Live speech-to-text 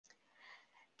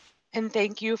And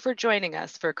thank you for joining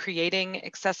us for Creating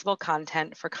Accessible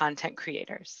Content for Content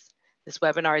Creators. This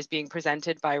webinar is being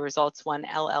presented by Results One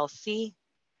LLC.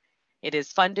 It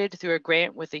is funded through a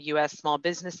grant with the U.S. Small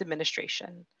Business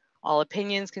Administration. All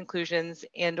opinions, conclusions,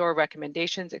 and/or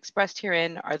recommendations expressed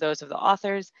herein are those of the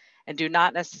authors and do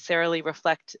not necessarily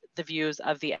reflect the views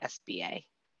of the SBA.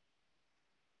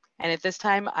 And at this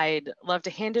time, I'd love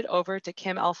to hand it over to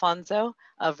Kim Alfonso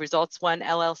of Results One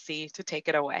LLC to take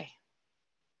it away.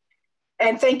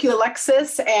 And thank you,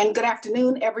 Alexis, and good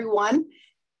afternoon, everyone.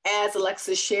 As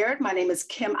Alexis shared, my name is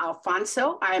Kim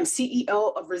Alfonso. I am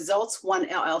CEO of Results One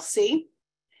LLC.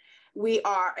 We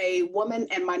are a woman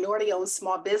and minority-owned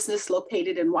small business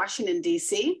located in Washington,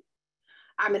 D.C.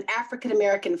 I'm an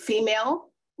African-American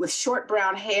female with short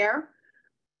brown hair,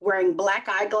 wearing black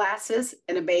eyeglasses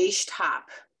and a beige top.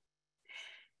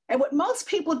 And what most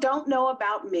people don't know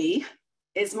about me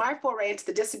is my foray into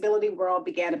the disability world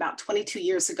began about 22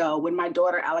 years ago when my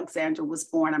daughter Alexandra was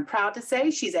born. I'm proud to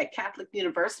say she's at Catholic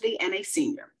University and a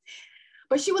senior.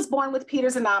 But she was born with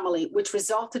Peter's anomaly, which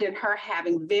resulted in her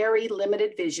having very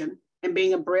limited vision and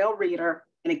being a Braille reader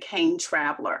and a cane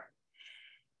traveler.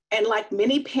 And like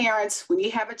many parents, when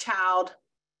you have a child,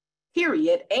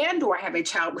 period, and/or have a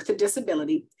child with a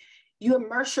disability, you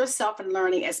immerse yourself in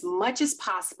learning as much as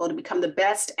possible to become the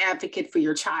best advocate for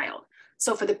your child.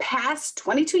 So for the past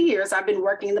 22 years, I've been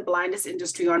working in the blindness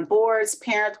industry on boards,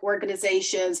 parent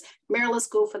organizations, Maryland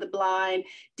School for the Blind,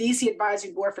 DC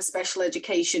Advisory Board for Special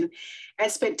Education,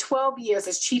 and spent 12 years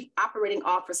as Chief Operating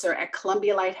Officer at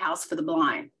Columbia Lighthouse for the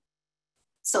Blind.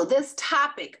 So this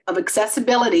topic of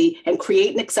accessibility and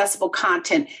creating accessible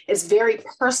content is very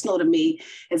personal to me,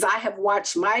 as I have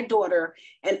watched my daughter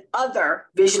and other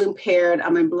visually impaired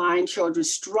and blind children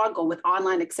struggle with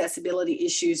online accessibility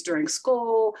issues during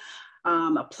school,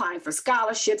 applying for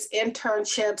scholarships,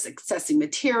 internships, accessing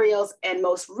materials, and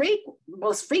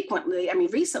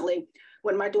recently,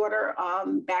 when my daughter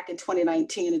back in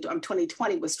 2019 and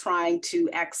 2020 was trying to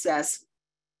access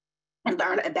and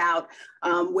learn about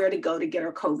where to go to get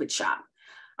her COVID shot.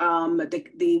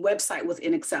 The website was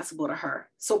inaccessible to her.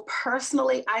 So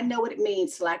personally, I know what it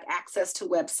means to lack access to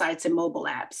websites and mobile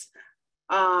apps.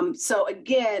 So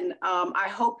again, I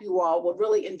hope you all will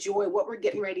really enjoy what we're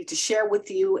getting ready to share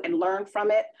with you and learn from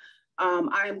it.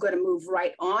 I am going to move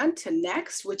right on to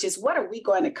next, which is what are we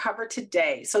going to cover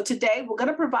today? So today we're going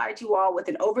to provide you all with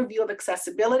an overview of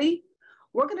accessibility.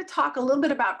 We're going to talk a little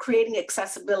bit about creating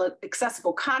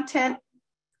accessible content.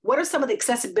 What are some of the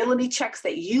accessibility checks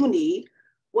that you need?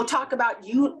 We'll talk about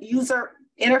user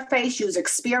interface, user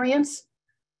experience,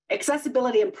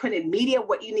 accessibility in printed media,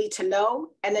 what you need to know,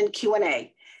 and then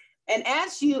Q&A. And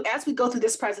as we go through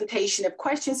this presentation, if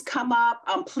questions come up,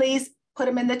 please put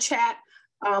them in the chat.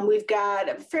 We've got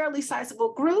a fairly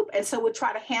sizable group, and so we'll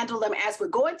try to handle them as we're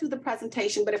going through the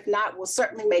presentation, but if not, we'll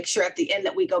certainly make sure at the end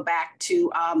that we go back to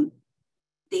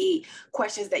the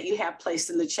questions that you have placed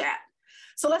in the chat.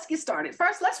 So let's get started.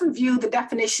 First, let's review the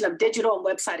definition of digital and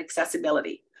website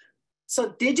accessibility.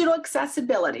 So digital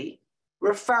accessibility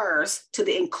refers to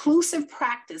the inclusive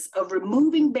practice of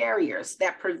removing barriers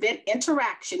that prevent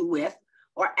interaction with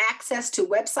or access to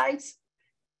websites,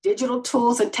 digital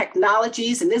tools and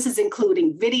technologies, and this is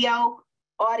including video,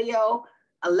 audio,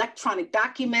 electronic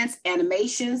documents,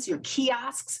 animations, your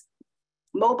kiosks,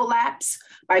 mobile apps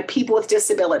by people with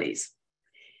disabilities.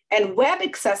 And web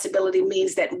accessibility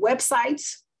means that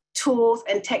websites, tools,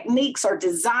 and techniques are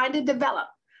designed and developed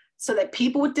so that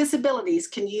people with disabilities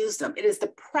can use them. It is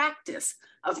the practice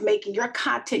of making your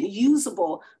content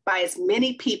usable by as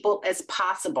many people as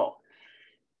possible.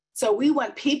 So we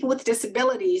want people with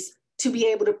disabilities to be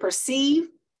able to perceive,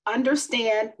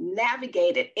 understand,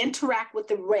 navigate, and interact with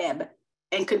the web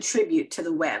and contribute to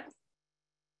the web.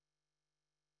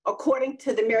 According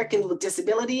to the Americans with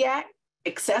Disabilities Act,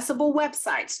 accessible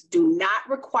websites do not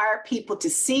require people to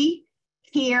see,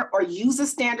 hear, or use a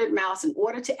standard mouse in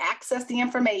order to access the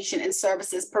information and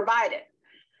services provided.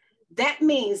 That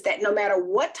means that no matter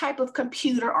what type of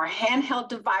computer or handheld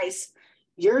device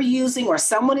you're using or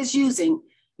someone is using,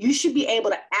 you should be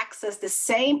able to access the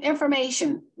same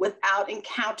information without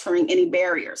encountering any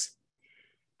barriers.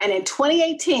 And in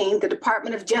 2018, the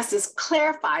Department of Justice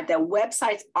clarified that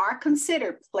websites are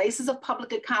considered places of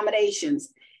public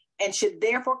accommodations and should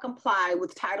therefore comply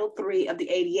with Title III of the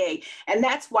ADA. And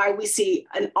that's why we see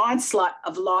an onslaught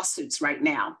of lawsuits right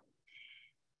now.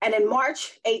 And in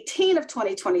March 18 of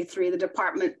 2023, the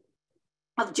Department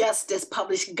of Justice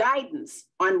published guidance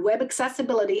on web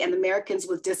accessibility and Americans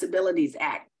with Disabilities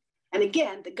Act. And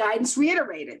again, the guidance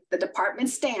reiterated the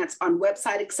department's stance on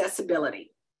website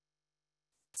accessibility.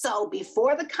 So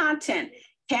before the content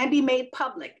can be made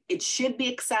public. It should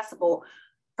be accessible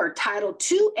per Title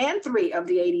II and III of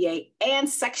the ADA and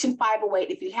Section 508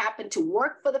 if you happen to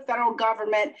work for the federal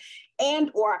government and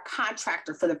or a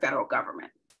contractor for the federal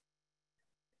government.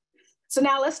 So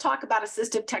now let's talk about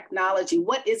assistive technology.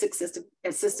 What is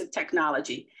assistive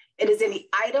technology? It is any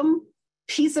item,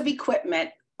 piece of equipment,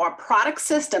 or product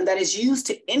system that is used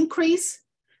to increase,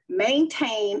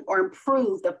 maintain, or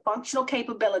improve the functional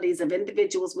capabilities of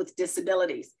individuals with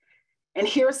disabilities. And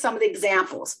here are some of the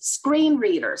examples. Screen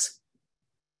readers,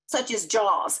 such as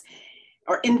JAWS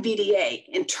or NVDA,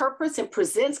 interprets and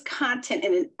presents content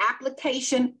in an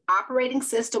application, operating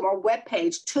system, or web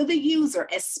page to the user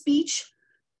as speech,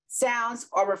 sounds,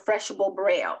 or refreshable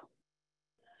braille.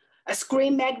 A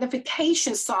screen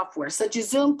magnification software such as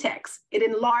Zoom Text, it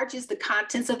enlarges the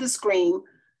contents of the screen,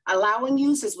 allowing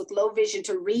users with low vision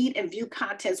to read and view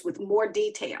contents with more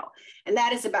detail. And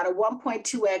that is about a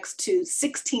 1.2x to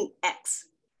 16x.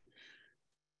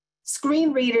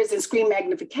 Screen readers and screen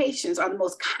magnifications are the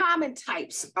most common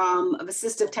types of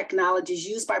assistive technologies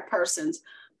used by persons,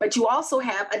 but you also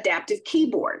have adaptive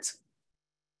keyboards,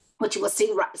 which you will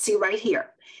see right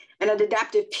here. And an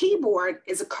adaptive keyboard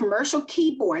is a commercial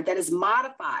keyboard that is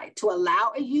modified to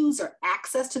allow a user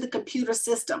access to the computer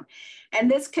system. And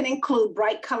this can include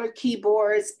bright colored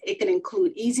keyboards. It can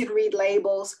include easy to read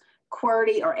labels,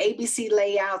 QWERTY or ABC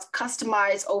layouts,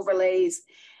 customized overlays.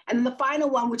 And then the final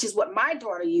one, which is what my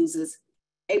daughter uses,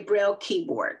 a Braille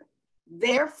keyboard.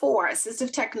 Therefore,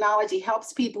 assistive technology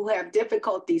helps people who have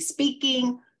difficulty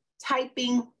speaking,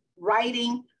 typing,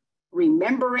 writing,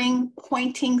 remembering,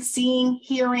 pointing, seeing,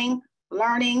 hearing,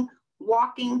 learning,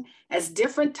 walking, as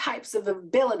different types of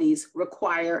abilities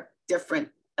require different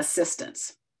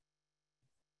assistance.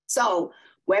 So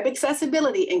web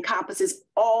accessibility encompasses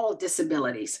all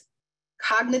disabilities: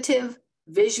 cognitive,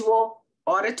 visual,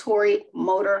 auditory,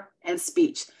 motor, and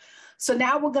speech. So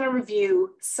now we're going to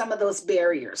review some of those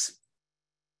barriers.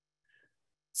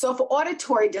 So for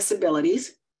auditory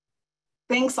disabilities,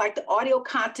 things like the audio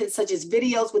content such as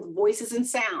videos with voices and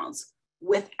sounds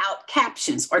without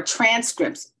captions or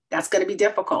transcripts, that's going to be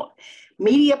difficult.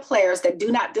 Media players that do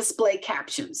not display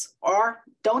captions or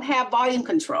don't have volume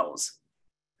controls,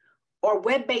 or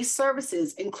web-based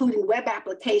services, including web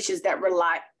applications that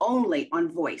rely only on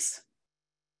voice.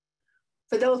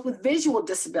 For those with visual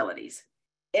disabilities,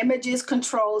 images,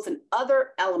 controls, and other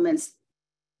elements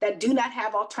that do not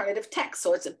have alternative text.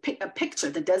 So it's a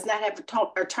picture that does not have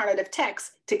alternative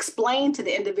text to explain to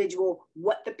the individual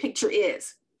what the picture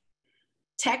is.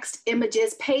 Text,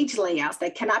 images, page layouts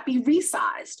that cannot be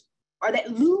resized or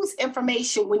that lose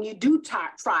information when you do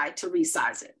try to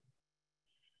resize it.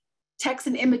 Text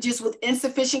and images with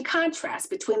insufficient contrast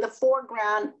between the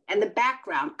foreground and the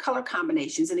background color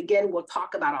combinations. And again, we'll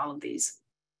talk about all of these.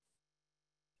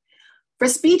 For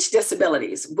speech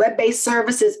disabilities, web-based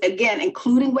services, again,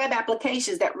 including web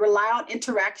applications that rely on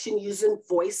interaction using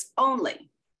voice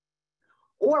only,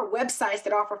 or websites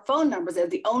that offer phone numbers as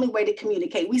the only way to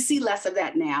communicate. We see less of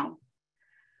that now.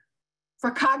 For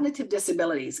cognitive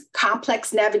disabilities,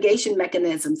 complex navigation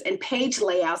mechanisms and page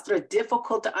layouts that are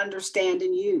difficult to understand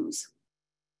and use.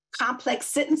 Complex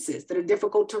sentences that are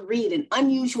difficult to read and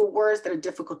unusual words that are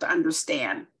difficult to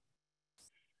understand.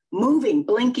 Moving,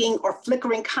 blinking, or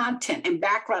flickering content and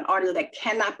background audio that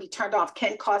cannot be turned off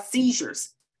can cause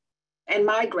seizures and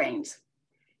migraines.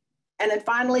 And then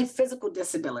finally, physical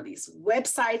disabilities,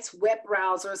 websites, web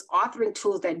browsers, authoring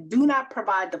tools that do not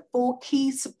provide the full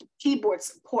keyboard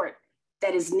support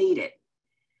that is needed.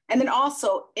 And then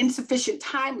also insufficient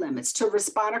time limits to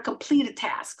respond or complete a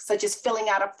task, such as filling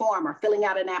out a form or filling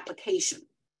out an application.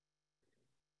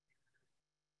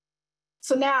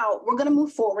 So now we're going to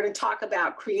move forward and talk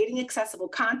about creating accessible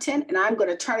content. And I'm going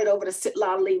to turn it over to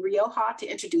Citlali Rioja to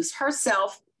introduce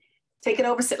herself. Take it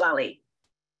over, Citlali.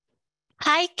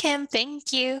 Hi, Kim.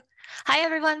 Thank you. Hi,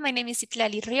 everyone. My name is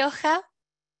Citlali Rioja,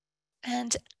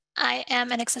 and I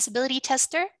am an accessibility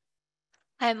tester.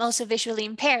 I'm also visually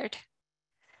impaired.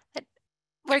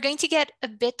 We're going to get a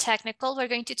bit technical. We're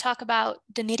going to talk about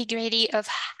the nitty-gritty of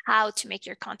how to make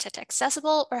your content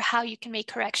accessible or how you can make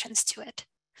corrections to it.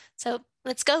 So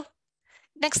let's go.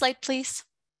 Next slide, please.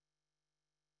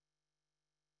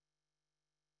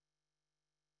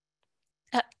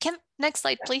 Kim, next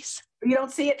slide, please. You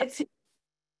don't see it? It's...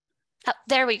 Oh,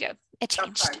 there we go. It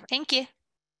changed. Thank you.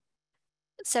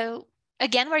 So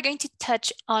again, we're going to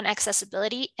touch on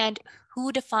accessibility and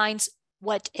who defines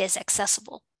what is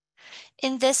accessible.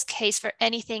 In this case, for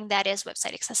anything that is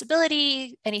website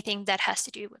accessibility, anything that has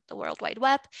to do with the World Wide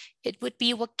Web, it would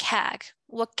be WCAG.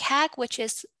 WCAG, which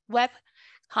is Web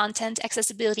Content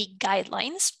Accessibility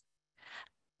Guidelines.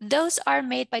 those are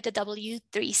made by the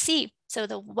W3C, so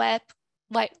the World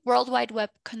Wide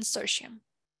Web Consortium.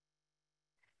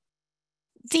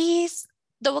 The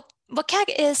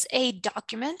WCAG is a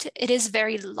document. It is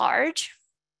very large,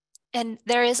 and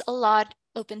there is a lot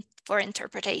open for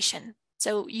interpretation.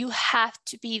 So you have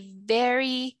to be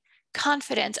very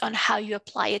confident on how you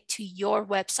apply it to your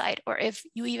website, or if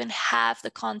you even have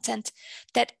the content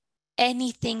that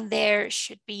anything there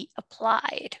should be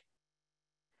applied.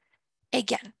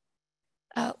 Again,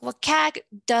 WCAG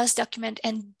does document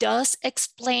and does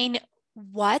explain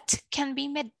what can be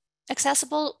made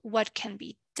accessible, what can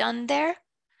be done there,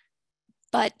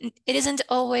 but it isn't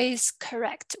always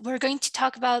correct. We're going to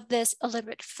talk about this a little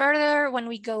bit further when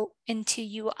we go into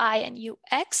UI and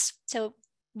UX, so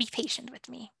be patient with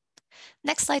me.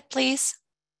 Next slide, please.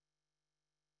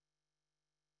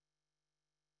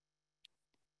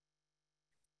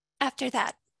 After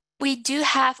that, we do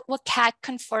have WCAG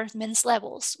conformance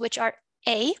levels, which are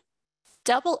A,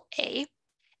 AA,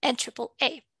 and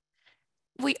AAA.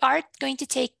 We are going to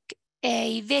take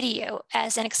a video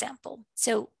as an example.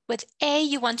 So with A,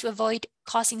 you want to avoid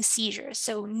causing seizures,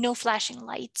 so no flashing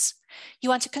lights. You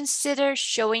want to consider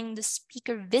showing the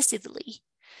speaker visibly.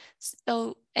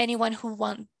 So anyone who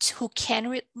can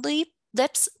read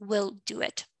lips will do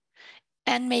it.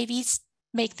 And maybe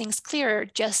make things clearer,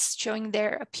 just showing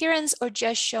their appearance or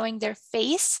just showing their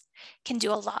face can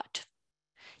do a lot.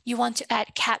 You want to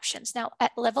add captions. Now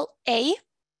at level A,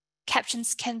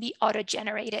 captions can be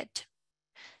auto-generated.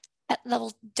 At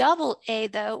level AA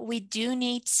though, we do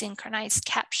need synchronized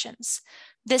captions.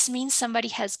 This means somebody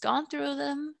has gone through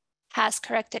them, has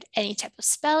corrected any type of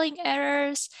spelling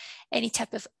errors, any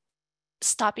type of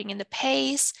stopping in the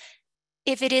pace.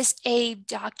 If it is a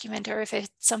document or if it's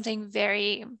something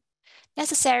very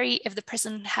necessary, if the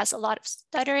person has a lot of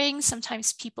stuttering,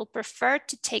 sometimes people prefer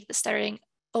to take the stuttering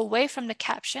away from the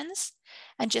captions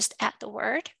and just add the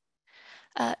word.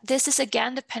 This is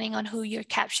again depending on who your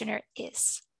captioner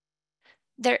is.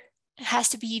 There has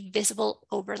to be visible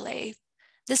overlay.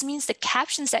 This means the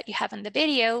captions that you have in the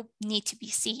video need to be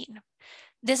seen.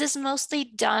 This is mostly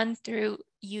done through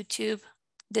YouTube.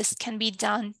 This can be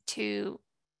done to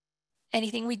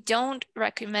anything. We don't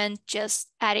recommend just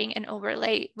adding an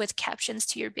overlay with captions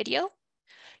to your video.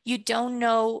 You don't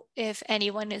know if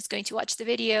anyone is going to watch the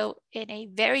video in a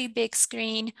very big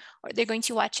screen or they're going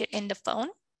to watch it in the phone.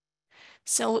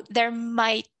 So there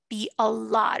might be a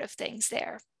lot of things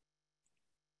there.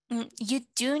 You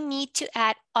do need to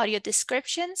add audio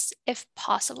descriptions if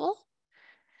possible,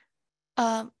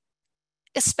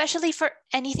 especially for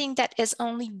anything that is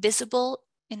only visible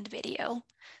in the video.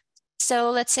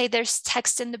 So let's say there's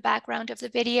text in the background of the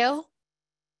video.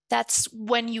 That's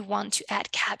when you want to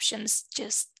add captions,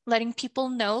 just letting people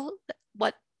know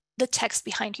what the text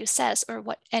behind you says or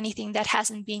what anything that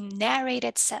hasn't been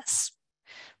narrated says.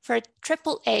 For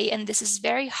AAA, and this is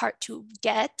very hard to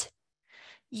get,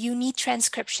 you need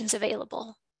transcriptions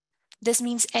available. This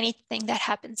means anything that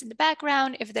happens in the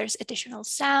background, if there's additional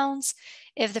sounds,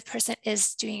 if the person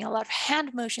is doing a lot of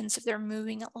hand motions, if they're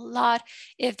moving a lot,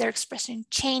 if they're expressing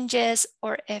changes,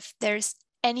 or if there's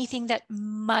anything that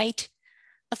might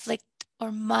afflict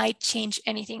or might change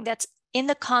anything that's in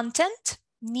the content,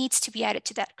 needs to be added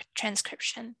to that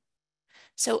transcription.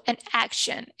 So an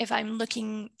action, if I'm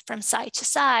looking from side to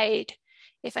side,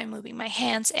 if I'm moving my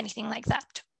hands, anything like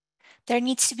that. There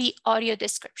needs to be audio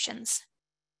descriptions.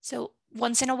 So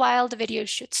once in a while, the video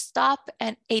should stop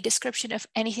and a description of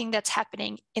anything that's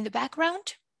happening in the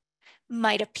background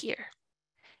might appear.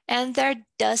 And there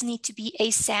does need to be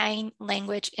a sign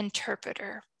language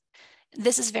interpreter.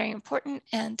 This is very important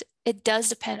and it does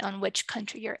depend on which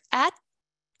country you're at.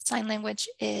 Sign language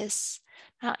is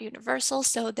not universal,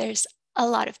 so there's a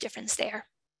lot of difference there.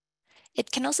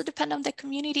 It can also depend on the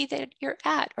community that you're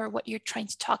at or what you're trying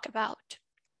to talk about.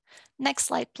 Next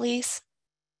slide, please.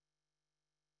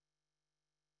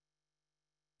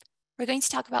 We're going to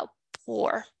talk about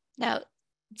poor. Now,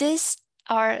 it's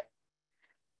kind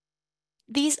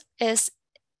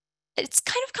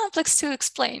of complex to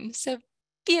explain, so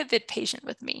be a bit patient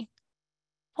with me.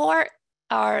 Poor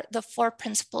are the 4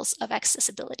 principles of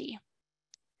accessibility.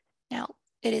 Now,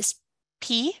 it is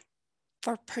P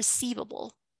for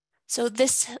perceivable. So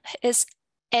this is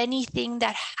anything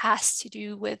that has to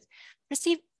do with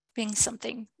perceiving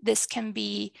something. This can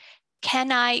be,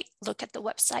 can I look at the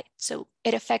website? So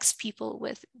it affects people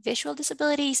with visual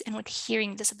disabilities and with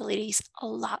hearing disabilities a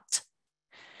lot.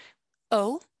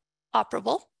 O,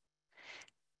 operable.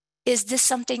 Is this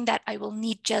something that I will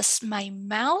need just my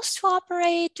mouse to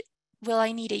operate? Will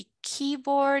I need a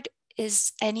keyboard?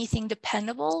 Is anything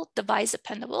dependable, device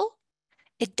dependable?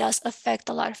 It does affect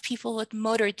a lot of people with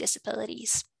motor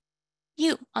disabilities.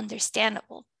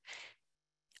 Understandable.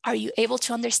 Are you able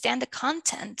to understand the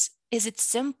content? Is it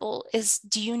simple?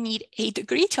 Do you need a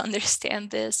degree to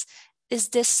understand this? Is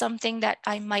this something that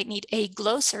I might need a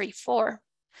glossary for?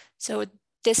 So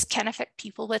this can affect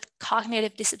people with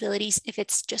cognitive disabilities if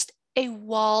it's just a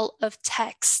wall of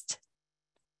text.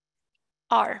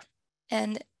 R,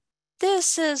 and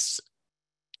this is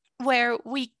where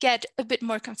we get a bit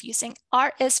more confusing.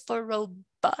 R is for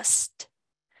robust.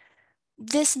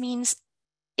 This means,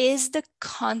 is the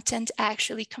content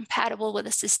actually compatible with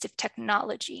assistive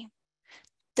technology?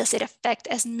 Does it affect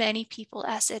as many people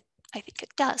as I think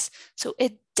it does? So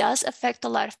it does affect a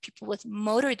lot of people with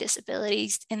motor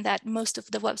disabilities in that most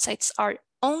of the websites are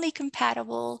only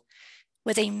compatible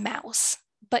with a mouse,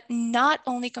 but not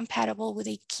only compatible with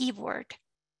a keyboard.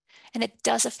 And it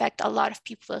does affect a lot of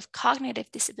people with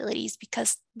cognitive disabilities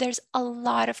because there's a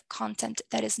lot of content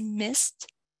that is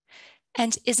missed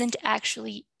and isn't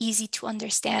actually easy to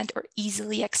understand or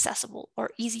easily accessible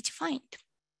or easy to find.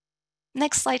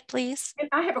 Next slide, please. And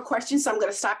I have a question, so I'm going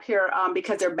to stop here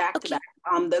because they're back to back.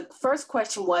 The first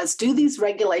question was, do these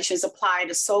regulations apply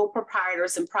to sole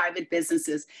proprietors and private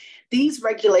businesses? These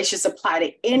regulations apply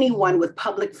to anyone with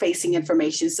public-facing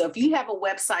information. So if you have a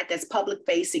website that's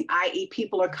public-facing, i.e.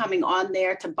 people are coming on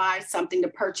there to buy something, to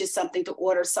purchase something, to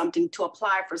order something, to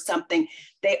apply for something,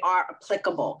 they are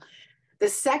applicable. The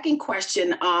second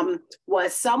question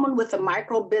was, someone with a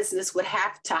micro business would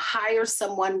have to hire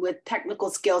someone with technical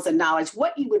skills and knowledge.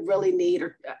 What you would really need,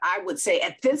 or I would say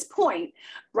at this point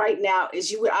right now,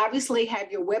 is you would obviously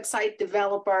have your website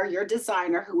developer, your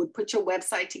designer who would put your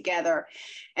website together.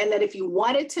 And then if you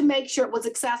wanted to make sure it was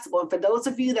accessible, and for those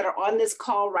of you that are on this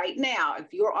call right now,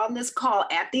 if you're on this call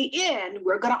at the end,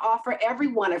 we're going to offer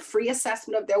everyone a free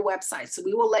assessment of their website. So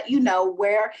we will let you know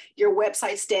where your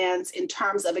website stands in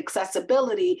terms of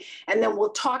accessibility, and then we'll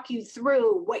talk you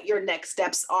through what your next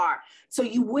steps are. So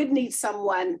you would need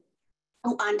someone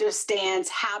who understands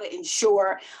how to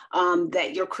ensure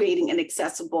that you're creating an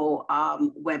accessible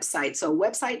website. So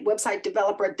website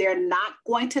developer, they're not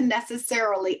going to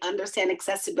necessarily understand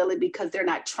accessibility because they're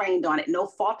not trained on it, no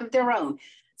fault of their own.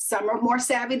 Some are more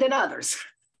savvy than others.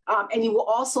 And you will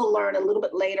also learn a little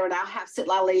bit later, and I'll have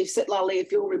Sitlali,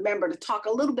 if you'll remember, to talk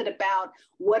a little bit about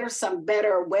what are some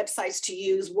better websites to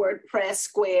use, WordPress,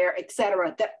 Square, et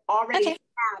cetera, that already have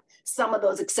some of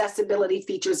those accessibility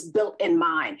features built in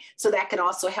mind. So that can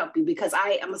also help you, because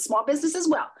I am a small business as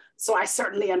well. So I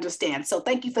certainly understand. So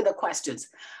thank you for the questions.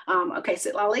 Okay,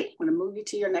 Sitlali, I'm gonna move you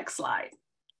to your next slide.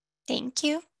 Thank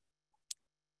you.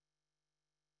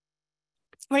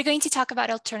 We're going to talk about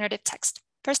alternative text.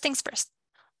 First things first.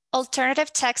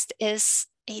 Alternative text is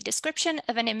a description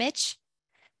of an image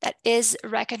that is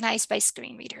recognized by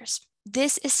screen readers.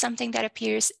 This is something that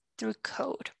appears through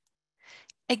code.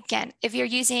 Again, if you're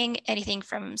using anything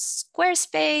from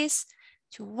Squarespace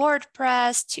to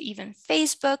WordPress to even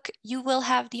Facebook, you will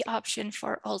have the option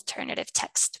for alternative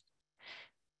text.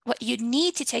 What you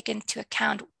need to take into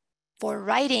account for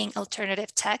writing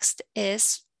alternative text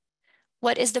is,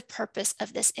 what is the purpose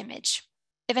of this image?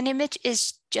 If an image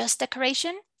is just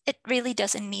decoration, it really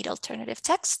doesn't need alternative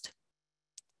text.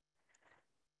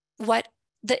 What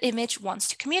the image wants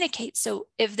to communicate. So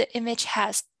if the image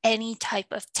has any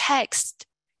type of text,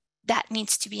 that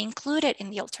needs to be included in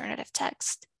the alternative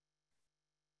text.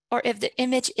 Or if the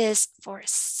image is for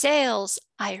sales,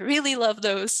 I really love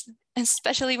those,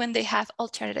 especially when they have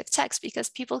alternative text, because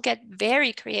people get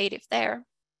very creative there.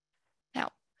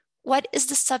 Now, what is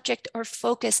the subject or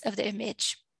focus of the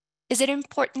image? Is it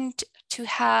important to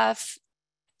have,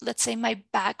 let's say, my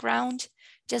background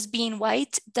just being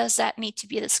white? Does that need to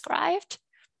be described?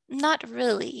 Not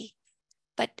really.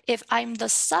 But if I'm the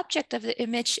subject of the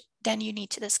image, then you need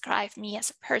to describe me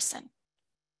as a person.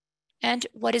 And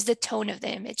what is the tone of the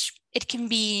image? It can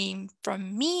be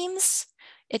from memes.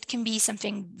 It can be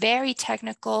something very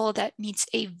technical that needs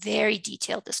a very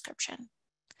detailed description.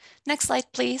 Next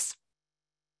slide, please.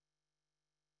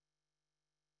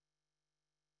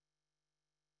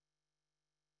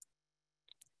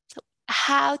 So,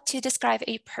 how to describe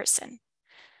a person.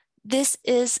 This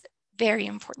is very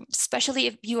important, especially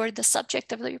if you are the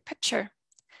subject of your picture.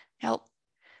 Now,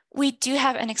 we do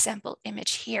have an example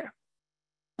image here.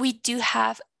 We do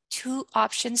have two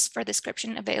options for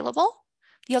description available.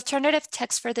 The alternative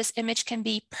text for this image can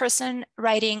be person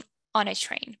riding on a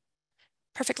train.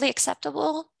 Perfectly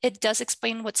acceptable. It does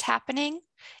explain what's happening.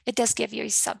 It does give you a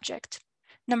subject.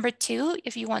 Number two,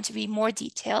 if you want to be more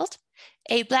detailed,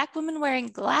 a Black woman wearing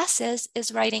glasses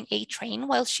is riding a train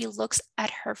while she looks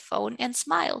at her phone and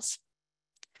smiles.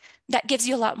 That gives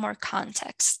you a lot more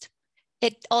context.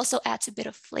 it also adds a bit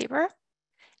of flavor,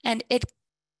 and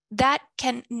that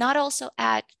can not also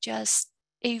add just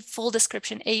a full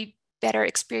description, a better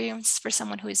experience for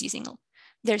someone who is using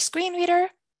their screen reader,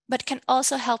 but can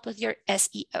also help with your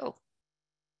SEO.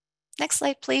 Next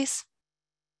slide, please.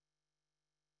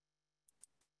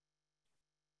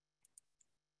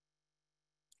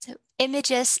 So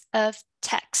images of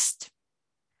text.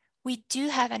 We do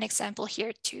have an example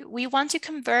here too. We want to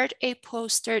convert a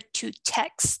poster to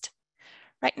text.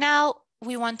 Right now,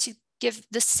 we want to give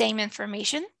the same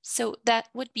information. So that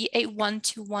would be a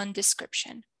one-to-one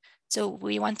description. So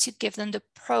we want to give them the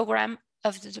program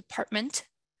of the department,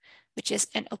 which is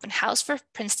an open house for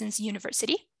Princeton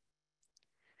University.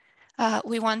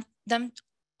 We want them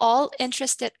all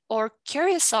interested or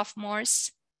curious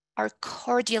sophomores are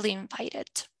cordially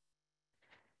invited.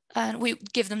 And we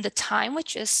give them the time,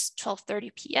 which is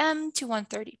 12:30 p.m. to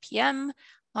 1:30 p.m.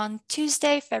 on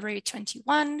Tuesday, February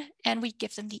 21, and we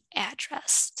give them the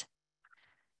address.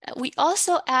 We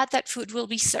also add that food will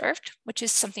be served, which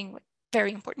is something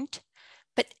very important.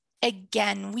 But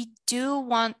again, we do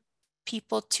want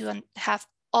people to have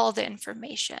all the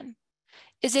information.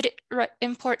 Is it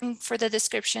important for the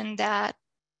description that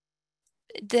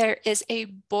there is a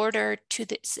border to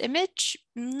this image?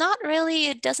 Not really.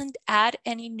 It doesn't add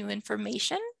any new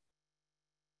information.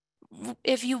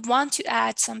 If you want to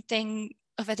add something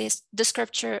of a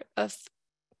descriptor of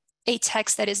a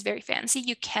text that is very fancy,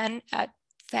 you can add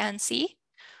fancy,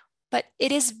 but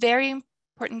it is very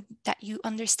important that you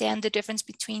understand the difference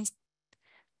between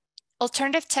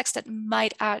alternative text that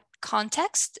might add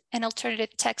context and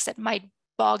alternative text that might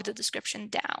bog the description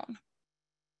down.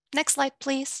 Next slide,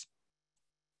 please.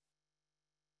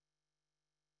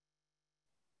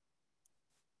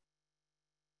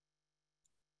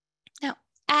 Now,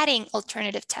 adding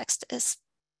alternative text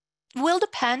will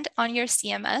depend on your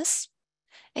CMS.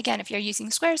 Again, if you're using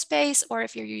Squarespace or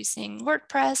if you're using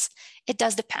WordPress, it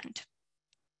does depend.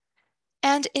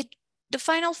 And the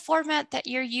final format that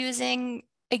you're using,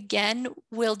 again,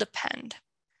 will depend.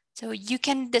 So you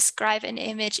can describe an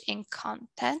image in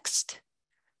context.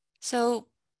 So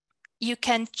you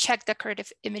can check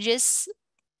decorative images.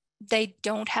 They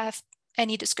don't have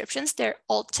any descriptions. Their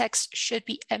alt text should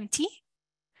be empty.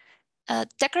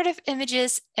 Decorative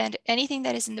images and anything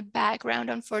that is in the background,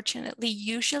 unfortunately,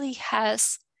 usually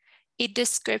has a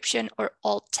description or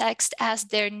alt text as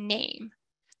their name.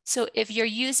 So if you're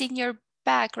using your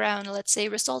background, let's say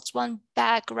Results One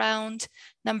background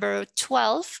number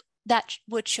 12, that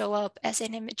would show up as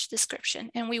an image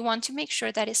description. And we want to make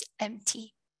sure that is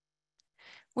empty.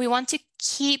 We want to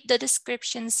keep the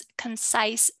descriptions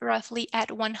concise, roughly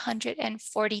at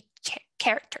 140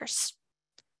 characters.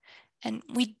 And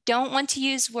we don't want to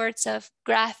use words of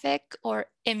graphic or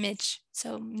image.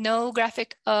 So no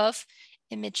graphic of,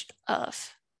 image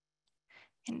of.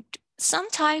 And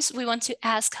sometimes we want to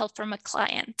ask help from a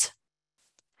client.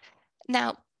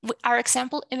 Now, our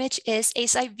example image is a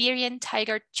Siberian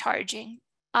tiger charging.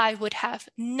 I would have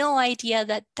no idea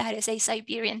that that is a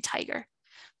Siberian tiger.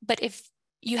 But if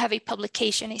you have a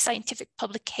publication, a scientific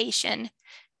publication,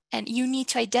 and you need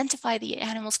to identify the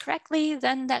animals correctly,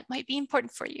 then that might be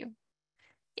important for you.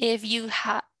 If you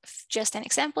have just an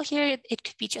example here, it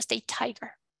could be just a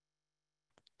tiger.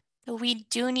 So we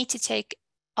do need to take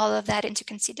all of that into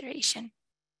consideration.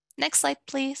 Next slide,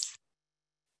 please.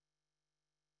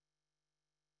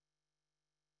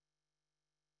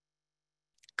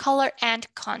 Color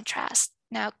and contrast.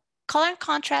 Now, color and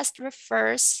contrast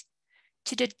refers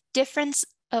to the difference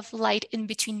of light in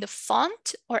between the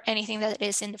font or anything that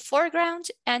is in the foreground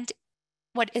and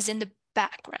what is in the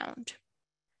background.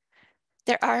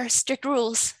 There are strict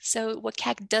rules, so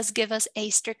WCAG does give us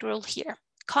a strict rule here.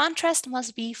 Contrast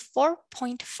must be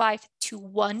 4.5 to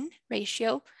 1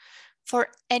 ratio for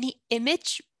any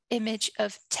image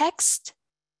of text,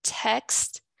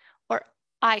 or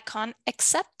icon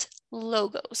except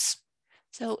logos.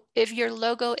 So if your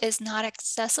logo is not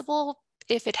accessible,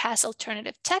 if it has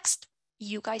alternative text,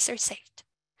 you guys are saved.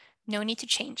 No need to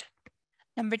change it.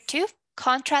 Number 2,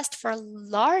 contrast for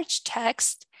large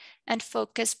text and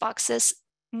focus boxes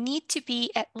need to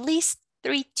be at least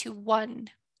 3 to 1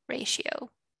 ratio.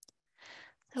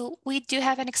 So we do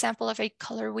have an example of a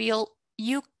color wheel.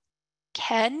 You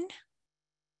can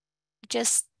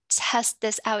just test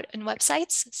this out on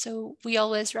websites. So we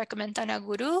always recommend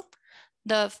Tanaguru,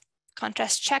 the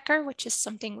contrast checker, which is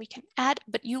something we can add,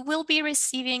 but you will be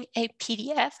receiving a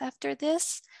PDF after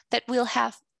this that will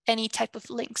have any type of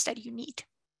links that you need.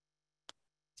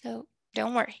 So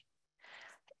don't worry.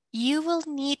 You will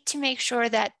need to make sure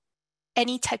that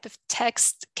any type of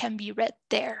text can be read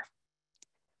there.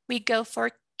 We go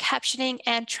for captioning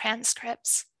and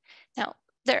transcripts. Now,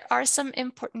 there are some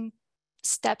important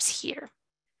steps here,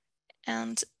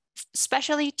 and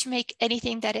especially to make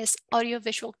anything that is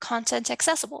audiovisual content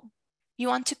accessible. You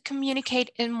want to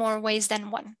communicate in more ways than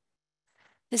one.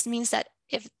 This means that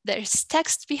if there's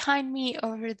text behind me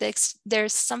or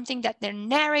there's something that the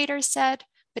narrator said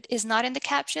but is not in the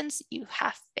captions, you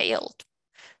have failed.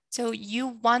 So you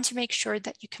want to make sure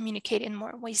that you communicate in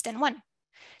more ways than one.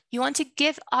 You want to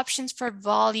give options for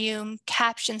volume,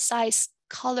 caption size,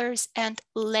 colors, and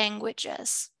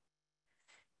languages.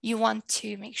 You want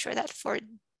to make sure that for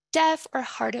deaf or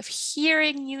hard of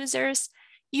hearing users,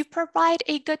 you provide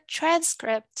a good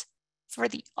transcript for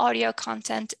the audio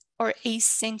content or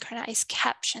asynchronized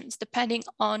captions, depending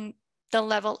on the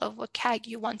level of WCAG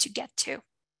you want to get to.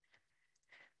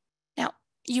 Now,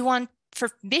 you want, for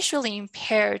visually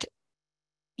impaired,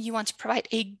 you want to provide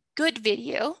a good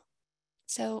video.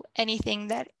 So anything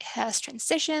that has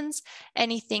transitions,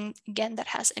 anything, again, that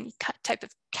has any type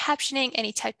of captioning,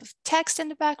 any type of text in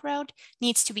the background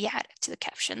needs to be added to the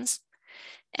captions.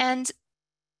 And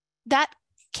that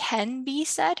can be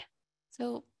said.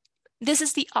 So this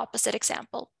is the opposite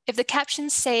example. If the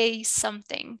captions say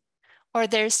something or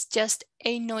there's just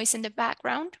a noise in the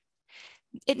background,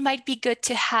 it might be good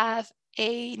to have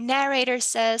a narrator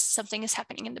says something is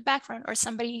happening in the background, or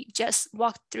somebody just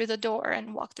walked through the door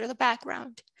and walked through the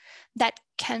background. That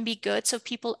can be good so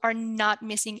people are not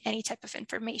missing any type of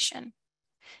information.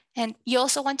 And you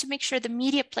also want to make sure the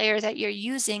media player that you're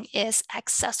using is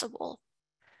accessible.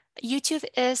 YouTube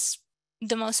is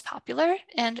the most popular,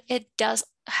 and it does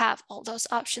have all those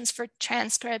options for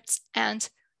transcripts and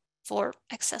for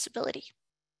accessibility.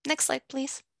 Next slide,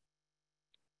 please.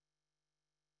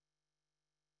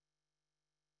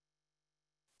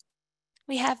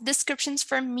 We have descriptions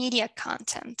for media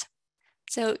content.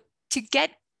 So to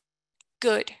get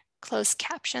good closed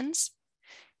captions,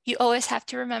 you always have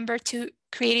to remember to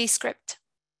create a script.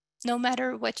 No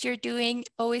matter what you're doing,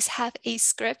 always have a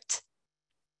script.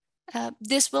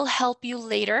 This will help you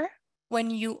later when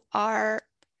you are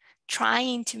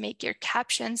trying to make your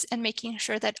captions and making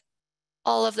sure that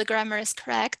all of the grammar is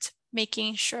correct,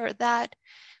 making sure that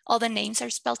all the names are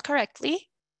spelled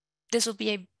correctly. This will be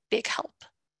a big help.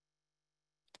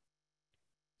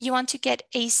 You want to get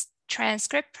a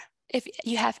transcript if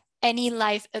you have any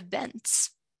live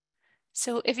events.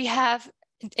 So if you have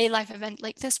a live event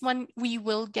like this one, we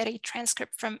will get a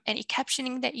transcript from any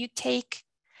captioning that you take,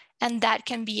 and that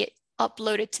can be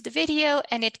uploaded to the video,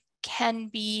 and it can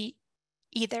be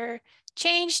either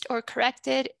changed or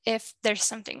corrected if there's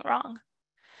something wrong.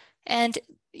 And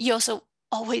you also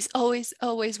always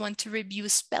want to review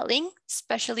spelling,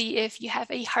 especially if you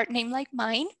have a hard name like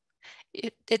mine.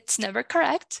 It's never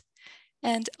correct.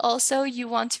 And also you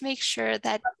want to make sure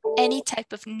that any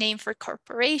type of name for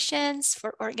corporations,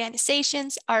 for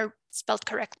organizations are spelled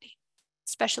correctly,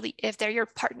 especially if they're your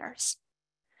partners.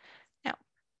 Now,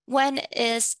 when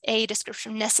is a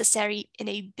description necessary in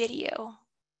a video?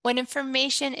 When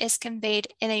information is conveyed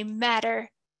in a matter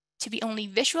to be only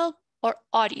visual or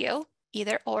audio,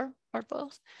 either or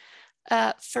both,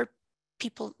 for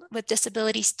people with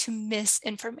disabilities to miss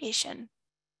information.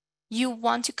 You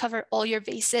want to cover all your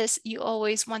bases. You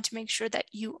always want to make sure that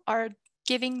you are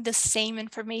giving the same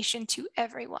information to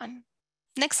everyone.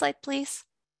 Next slide, please.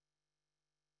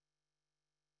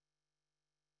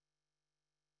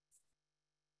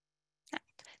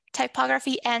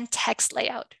 Typography and text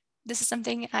layout. This is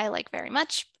something I like very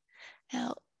much.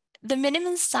 Now, the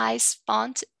minimum size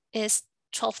font is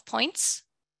 12 points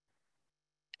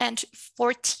and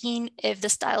 14 if the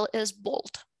style is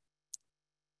bold.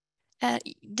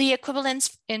 The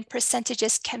equivalence in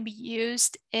percentages can be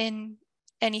used in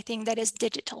anything that is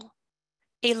digital.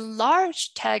 A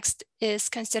large text is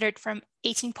considered from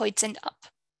 18 points and up.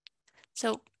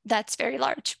 So that's very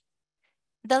large.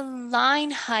 The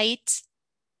line height,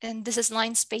 and this is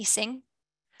line spacing,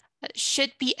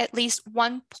 should be at least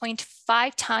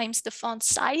 1.5 times the font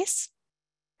size.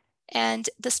 And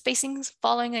the spacing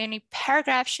following any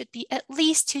paragraph should be at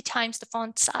least 2 times the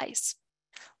font size.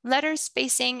 Letter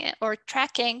spacing or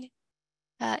tracking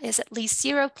is at least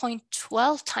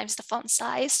 0.12 times the font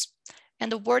size,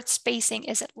 and the word spacing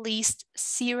is at least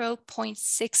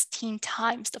 0.16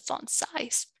 times the font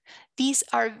size. These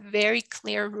are very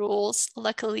clear rules,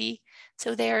 luckily,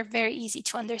 so they are very easy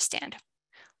to understand.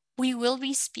 We will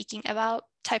be speaking about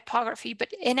typography, but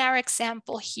in our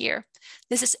example here,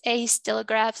 this is a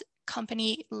Stilograph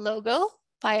company logo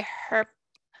by Herb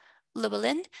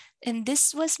Lubalin, and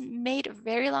this was made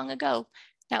very long ago.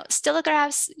 Now,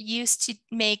 Stilographs used to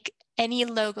make any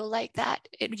logo like that.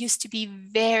 It used to be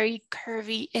very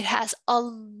curvy. It has a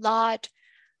lot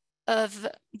of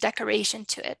decoration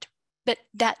to it, but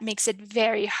that makes it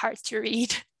very hard to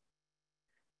read.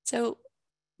 So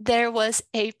there was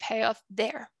a payoff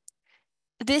there.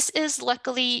 This is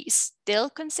luckily still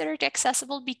considered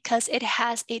accessible because it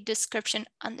has a description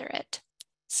under it.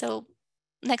 So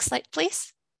next slide,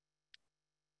 please.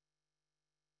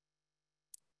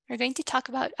 We're going to talk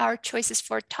about our choices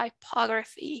for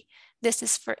typography. This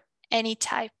is for any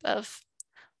type of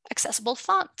accessible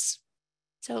fonts.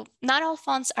 So not all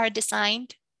fonts are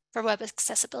designed for web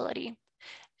accessibility.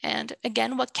 And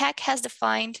again, WCAG has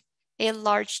defined a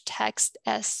large text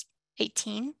as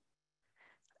 18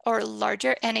 or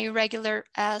larger and a regular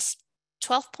as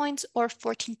 12 points or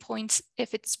 14 points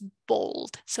if it's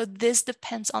bold. So this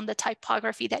depends on the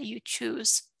typography that you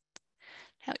choose.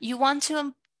 Now, you want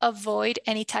to avoid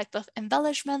any type of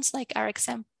embellishments like our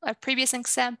previous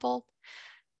example,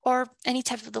 or any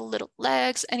type of the little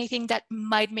legs, anything that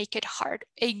might make it hard.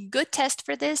 A good test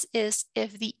for this is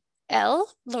if the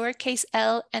L, lowercase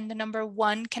l, and the number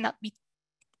 1 cannot be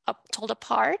told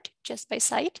apart just by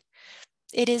sight,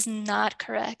 it is not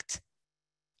correct.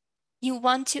 You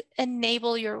want to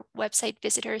enable your website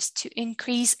visitors to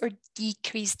increase or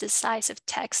decrease the size of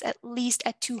text at least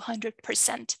at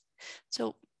 200%.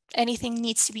 So anything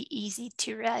needs to be easy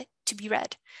to be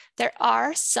read. There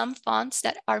are some fonts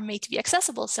that are made to be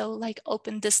accessible. So like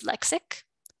Open Dyslexic,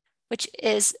 which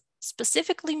is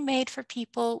specifically made for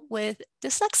people with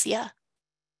dyslexia.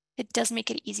 It does make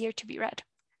it easier to be read.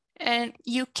 And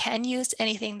you can use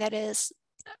anything that is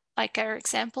like our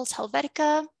examples,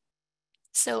 Helvetica.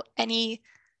 So any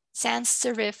sans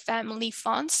serif family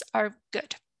fonts are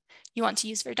good. You want to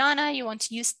use Verdana, you want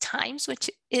to use Times, which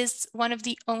is one of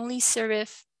the only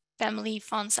serif family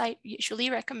fonts I usually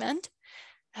recommend.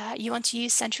 You want to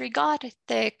use Century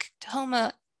Gothic,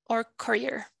 Tahoma, or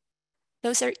Courier.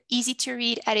 Those are easy to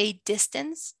read at a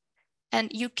distance,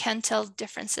 and you can tell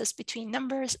differences between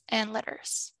numbers and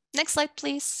letters. Next slide,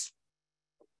 please.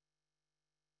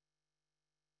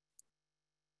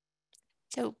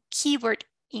 So keyword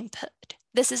input.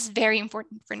 This is very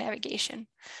important for navigation.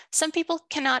 Some people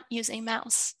cannot use a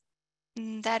mouse.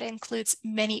 That includes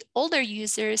many older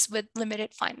users with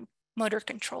limited fine motor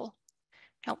control.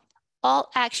 Now, all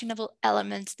actionable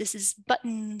elements, this is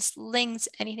buttons, links,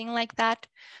 anything like that,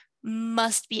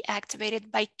 must be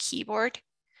activated by keyboard,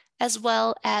 as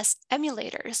well as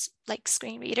emulators like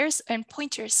screen readers and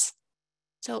pointers.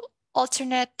 So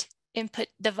alternate input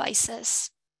devices.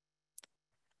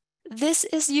 This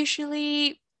is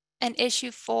usually an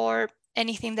issue for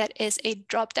anything that is a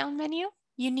drop-down menu.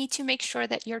 You need to make sure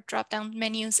that your drop-down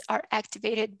menus are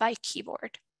activated by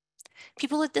keyboard.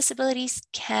 People with disabilities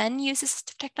can use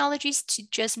assistive technologies to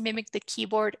just mimic the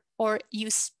keyboard or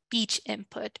use speech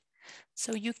input.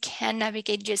 So you can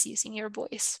navigate just using your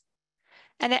voice.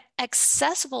 And an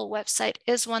accessible website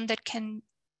is one that can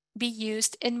be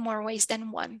used in more ways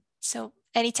than one. So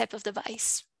any type of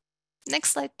device.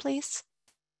 Next slide, please.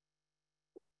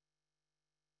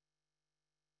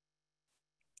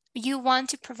 You want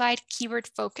to provide keyword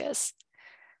focus.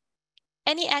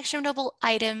 Any actionable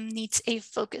item needs a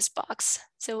focus box.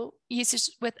 So users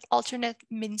with alternate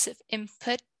means of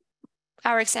input,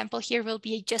 our example here will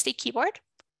be just a keyboard,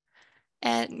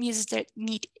 and users that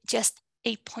need just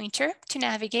a pointer to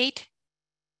navigate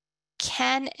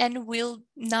can and will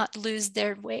not lose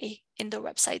their way in the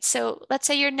website. So let's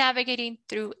say you're navigating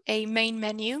through a main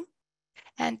menu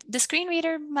and the screen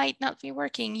reader might not be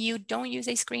working. You don't use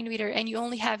a screen reader and you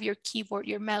only have your keyboard,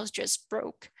 your mouse just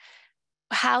broke.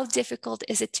 How difficult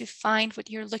is it to find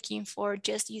what you're looking for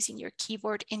just using your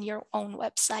keyboard in your own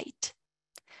website?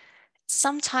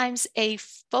 Sometimes a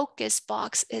focus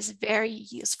box is very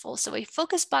useful. So a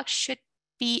focus box should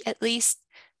be at least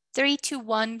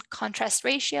 3:1 contrast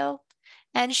ratio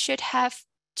and should have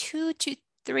 2 to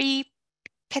 3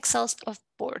 pixels of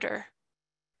border.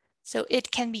 So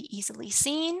it can be easily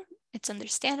seen, it's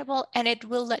understandable, and it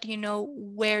will let you know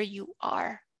where you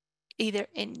are, either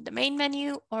in the main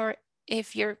menu or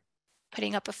if you're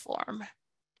putting up a form.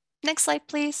 Next slide,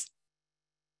 please.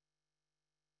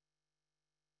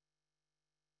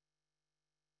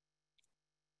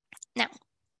 Now,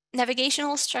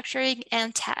 navigational structuring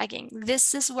and tagging.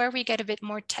 This is where we get a bit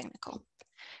more technical.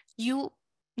 You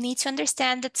need to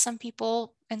understand that some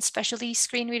people, and especially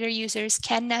screen reader users,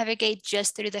 can navigate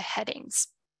just through the headings.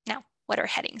 Now, what are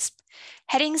headings?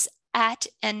 Headings add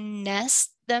and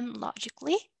nest them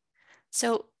logically.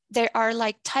 So there are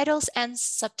like titles and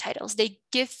subtitles. They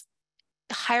give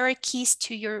hierarchies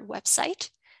to your website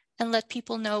and let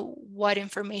people know what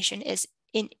information is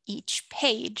in each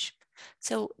page.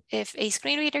 So if a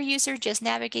screen reader user just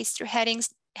navigates through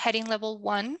headings, heading level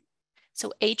 1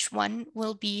 So H1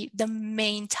 will be the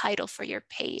main title for your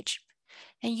page.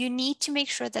 And you need to make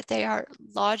sure that they are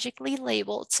logically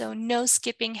labeled. So no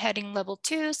skipping heading level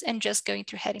 2s and just going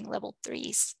through heading level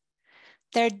 3s.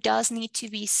 There does need to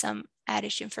be some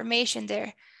added information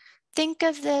there. Think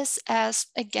of this as,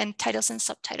 again, titles and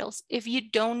subtitles. If you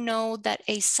don't know that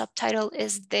a subtitle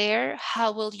is there,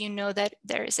 how will you know that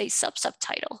there is a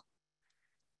subtitle?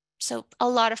 So a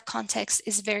lot of context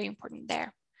is very important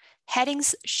there.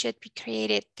 Headings should be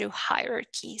created through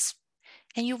hierarchies.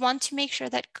 And you want to make sure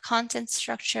that content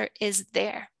structure is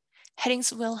there.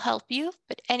 Headings will help you,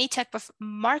 but any type of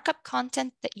markup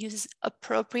content that uses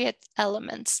appropriate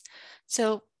elements.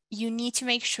 So you need to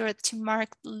make sure to mark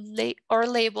or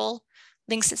label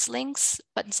links as links,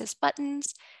 buttons as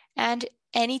buttons, and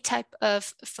any type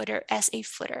of footer as a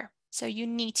footer. So you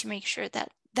need to make sure that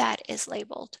that is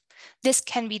labeled. This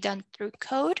can be done through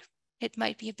code. It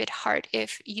might be a bit hard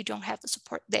if you don't have the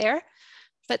support there,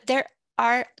 but there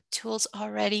are tools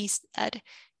already set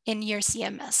in your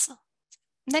CMS.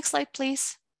 Next slide,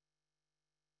 please.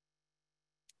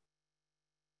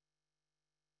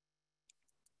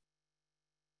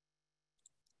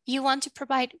 You want to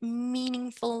provide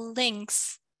meaningful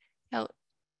links. Now,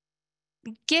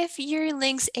 give your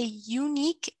links a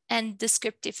unique and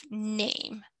descriptive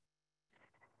name.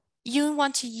 You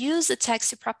want to use the text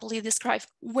to properly describe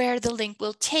where the link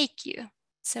will take you.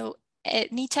 So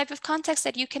any type of context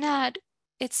that you can add,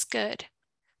 it's good.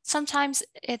 Sometimes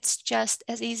it's just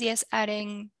as easy as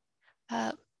adding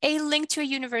a link to a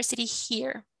university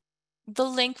here. The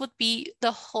link would be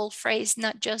the whole phrase,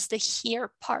 not just the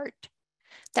here part.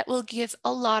 That will give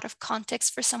a lot of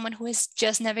context for someone who is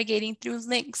just navigating through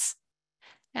links.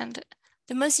 And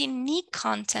the most unique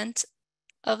content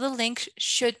of the link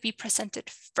should be presented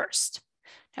first.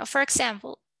 Now, for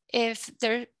example, if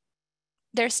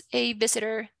there's a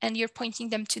visitor and you're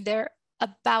pointing them to their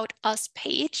About Us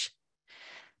page,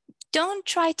 don't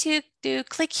try to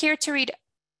click here to read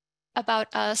about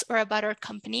us or about our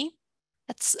company.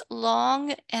 That's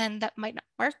long and that might not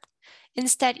work.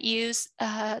 Instead, use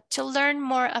to learn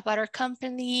more about our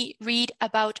company, read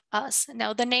about us.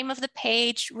 Now, the name of the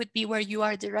page would be where you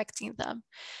are directing them.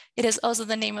 It is also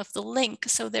the name of the link,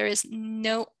 so there is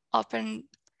no open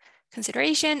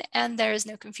consideration and there is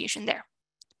no confusion there.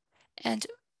 And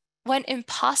when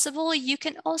impossible, you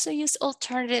can also use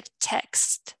alternative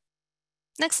text.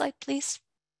 Next slide, please.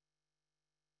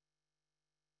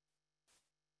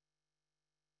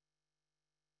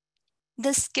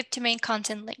 The skip to main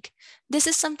content link. This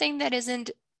is something that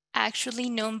isn't actually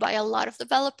known by a lot of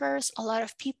developers, a lot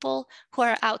of people who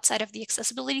are outside of the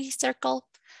accessibility circle.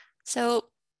 So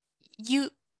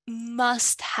you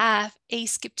must have a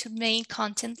skip to main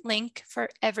content link for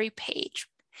every page.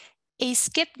 A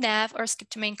skip nav or skip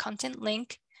to main content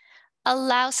link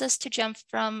allows us to jump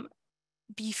from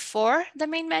before the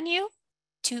main menu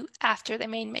to after the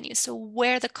main menu. So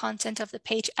where the content of the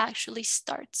page actually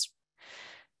starts.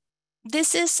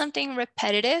 This is something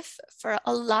repetitive for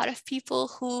a lot of people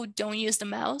who don't use the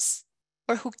mouse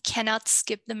or who cannot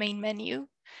skip the main menu.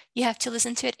 You have to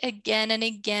listen to it again and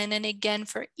again and again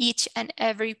for each and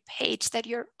every page that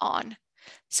you're on.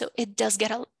 So it does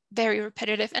get very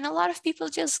repetitive, and a lot of people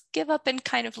just give up and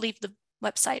kind of leave the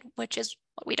website, which is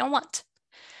what we don't want.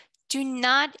 Do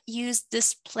not use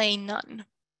display none.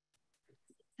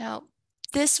 Now,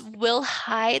 this will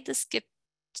hide the skip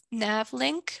nav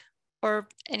link or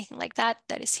anything like that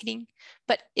that is hidden,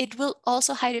 but it will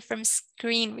also hide it from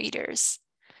screen readers.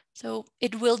 So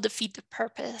it will defeat the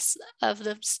purpose of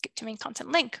the skip to main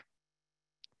content link.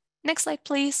 Next slide,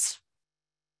 please.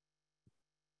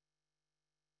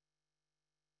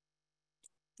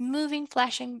 Moving,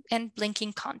 flashing, and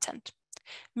blinking content.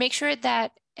 Make sure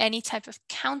that any type of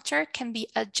counter can be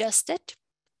adjusted,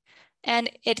 and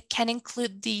it can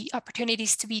include the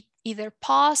opportunities to be either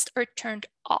paused or turned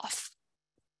off.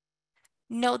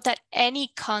 Note that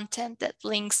any content that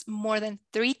blinks more than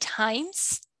 3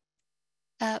 times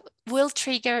will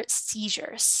trigger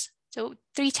seizures. So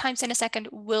 3 times in a second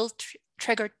will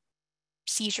trigger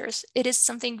seizures. It is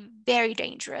something very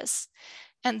dangerous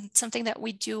and something that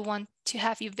we do want to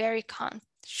have you very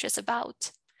conscious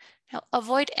about. Now,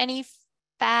 avoid any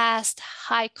fast,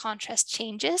 high contrast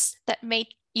changes that may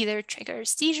either trigger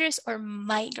seizures or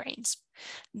migraines.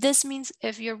 This means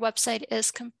if your website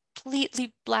is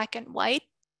completely black and white,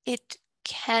 it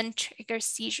can trigger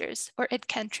seizures or it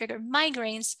can trigger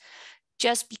migraines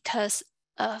just because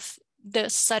of the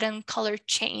sudden color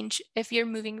change if you're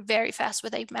moving very fast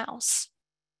with a mouse.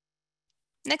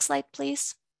 Next slide,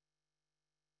 please.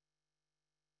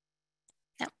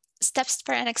 Now, steps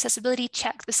for an accessibility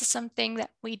check. This is something that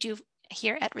we do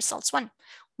here at Results One.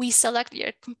 we select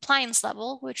your compliance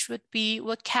level, which would be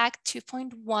WCAG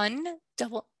 2.1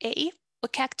 AA.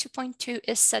 WCAG 2.2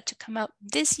 is set to come out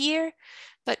this year,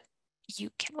 but you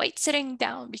can wait sitting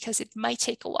down because it might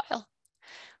take a while.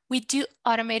 We do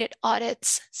automated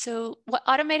audits. So what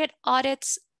automated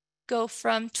audits go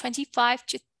from 25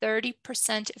 to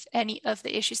 30% of any of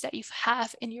the issues that you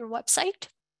have in your website.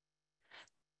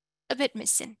 A bit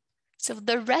missing. So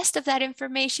the rest of that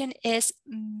information is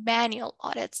manual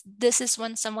audits. This is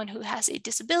when someone who has a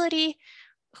disability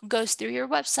who goes through your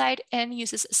website and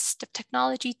uses assistive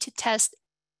technology to test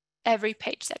every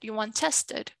page that you want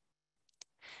tested.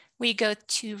 We go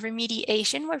to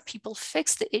remediation, where people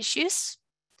fix the issues.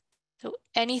 So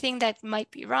anything that might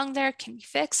be wrong there can be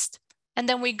fixed. And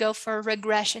then we go for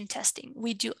regression testing.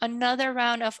 We do another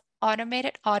round of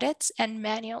automated audits and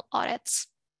manual audits.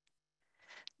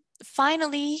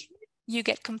 Finally, you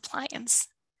get compliance.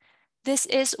 This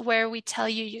is where we tell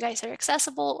you you guys are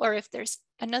accessible, or if there's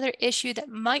another issue that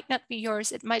might not be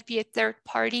yours, it might be a third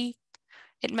party,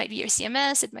 it might be your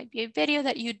CMS, it might be a video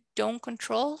that you don't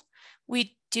control.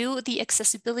 We do the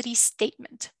accessibility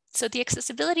statement. So the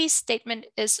accessibility statement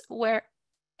is where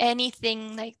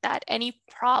anything like that, any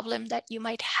problem that you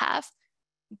might have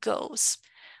goes.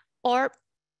 Or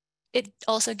it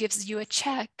also gives you a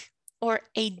check or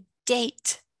a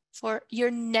date for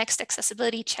your next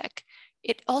accessibility check.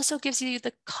 It also gives you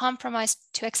the compromise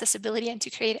to accessibility and to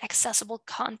create accessible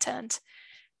content.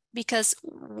 Because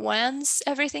once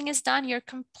everything is done, you're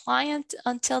compliant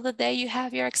until the day you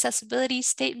have your accessibility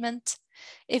statement.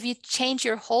 If you change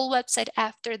your whole website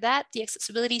after that, the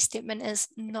accessibility statement is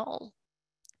null.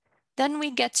 Then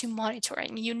we get to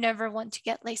monitoring. You never want to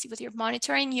get lazy with your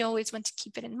monitoring. You always want to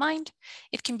keep it in mind.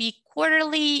 It can be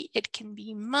quarterly, it can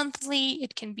be monthly,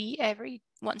 it can be every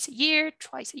once a year,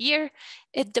 twice a year.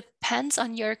 It depends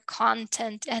on your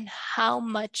content and how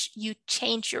much you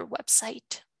change your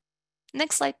website.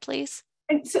 Next slide, please.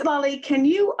 And so, Lali, can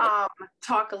you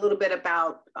talk a little bit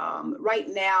about right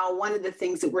now, one of the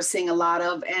things that we're seeing a lot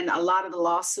of, and a lot of the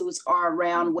lawsuits are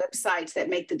around websites that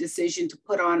make the decision to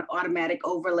put on automatic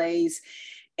overlays,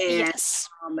 and, yes.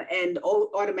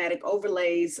 Automatic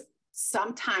overlays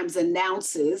sometimes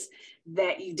announces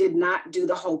that you did not do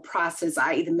the whole process,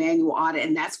 i.e. the manual audit,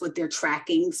 and that's what they're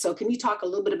tracking. So can you talk a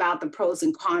little bit about the pros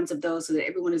and cons of those so that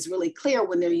everyone is really clear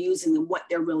when they're using them, what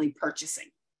they're really purchasing?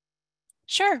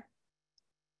 Sure.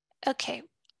 Okay,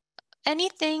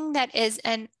 anything that is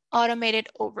an automated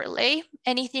overlay,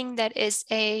 anything that is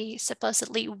a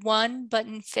supposedly one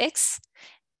button fix,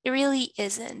 it really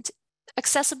isn't.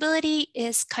 Accessibility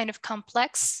is kind of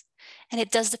complex, and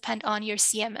it does depend on your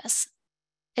CMS.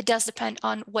 It does depend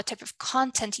on what type of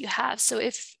content you have. So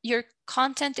if your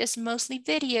content is mostly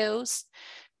videos,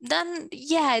 then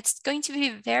yeah, it's going to be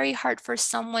very hard for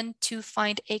someone to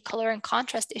find a color and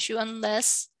contrast issue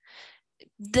unless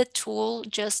the tool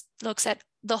just looks at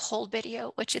the whole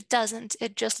video, which it doesn't.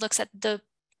 It just looks at the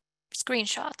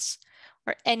screenshots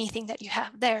or anything that you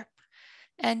have there.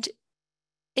 And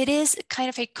it is kind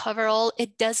of a coverall.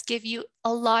 It does give you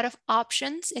a lot of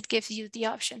options. It gives you the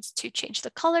options to change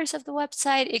the colors of the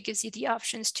website. It gives you the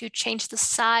options to change the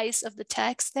size of the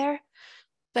text there.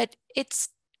 But it's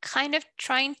kind of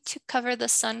trying to cover the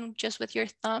sun just with your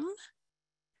thumb.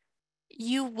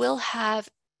 You will have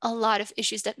a lot of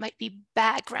issues that might be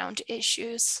background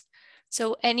issues.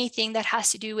 So anything that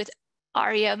has to do with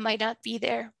ARIA might not be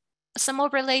there. Some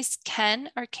overlays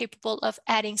are capable of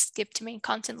adding skip to main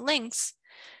content links.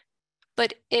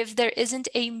 But if there isn't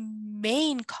a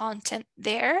main content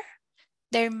there,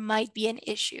 there might be an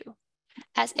issue.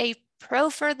 As a pro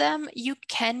for them, you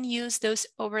can use those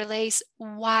overlays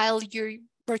while you're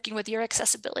working with your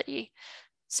accessibility.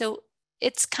 So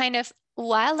it's kind of,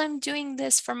 while I'm doing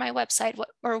this for my website,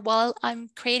 or while I'm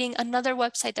creating another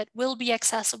website that will be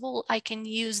accessible, I can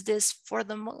use this for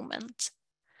the moment.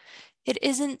 It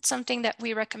isn't something that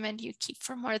we recommend you keep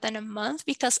for more than a month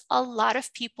because a lot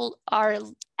of people are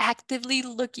actively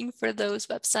looking for those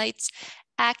websites,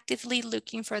 actively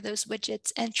looking for those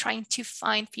widgets, and trying to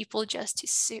find people just to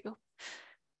sue.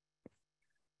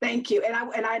 Thank you.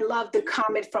 And I love the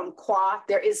comment from Qua.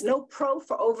 There is no pro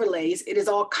for overlays. It is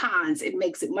all cons. It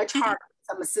makes it much harder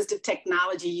for some assistive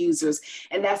technology users.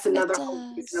 And that's another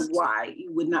reason of why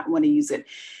you would not want to use it.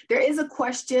 There is a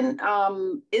question.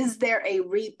 Is there a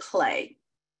replay?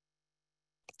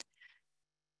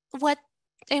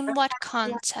 In what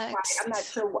context? I'm not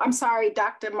sure. I'm sorry,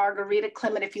 Dr. Margarita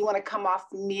Clement, if you want to come off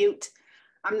mute.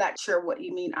 I'm not sure what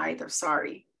you mean either.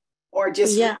 Sorry. Or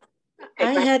just... Yeah.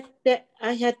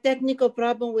 I had technical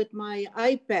problem with my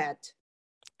iPad.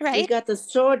 Right. We got a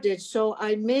shortage, so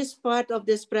I missed part of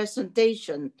this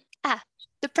presentation.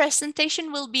 The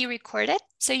presentation will be recorded,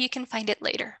 so you can find it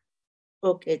later.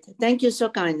 Okay, thank you so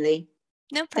kindly.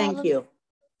 No problem. Thank you.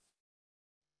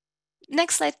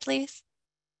 Next slide, please.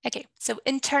 Okay, so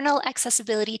internal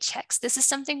accessibility checks. This is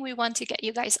something we want to get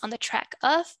you guys on the track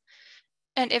of.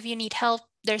 And if you need help,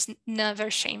 there's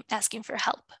never shame asking for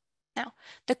help. Now,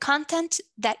 the content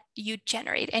that you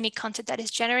generate, any content that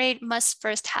is generated must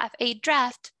first have a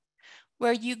draft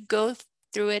where you go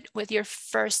through it with your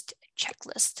first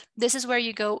checklist. This is where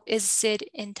you go, is it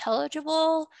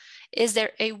intelligible? Is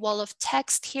there a wall of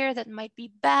text here that might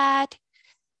be bad?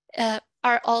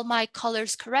 Are all my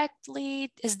colors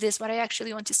correctly? Is this what I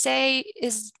actually want to say?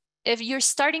 If you're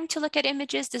starting to look at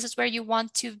images, this is where you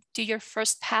want to do your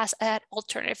first pass at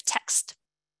alternative text.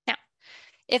 Now,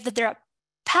 if the draft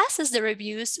passes the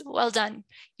reviews, well done.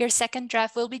 Your second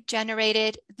draft will be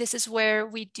generated. This is where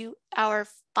we do our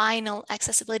final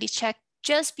accessibility check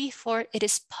just before it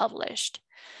is published.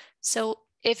 So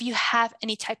if you have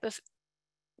any type of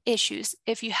issues,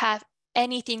 if you have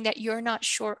anything that you're not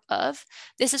sure of,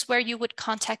 this is where you would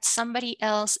contact somebody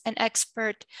else, an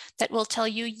expert that will tell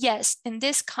you, yes, in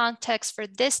this context for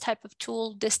this type of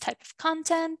tool, this type of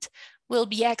content will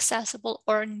be accessible,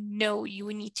 or no, you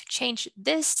need to change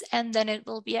this and then it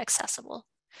will be accessible.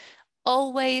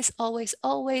 Always, always,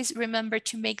 always remember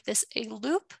to make this a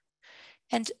loop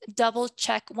and double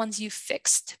check once you've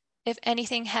fixed. If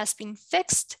anything has been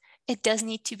fixed, it does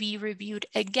need to be reviewed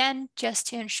again just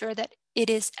to ensure that it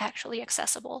is actually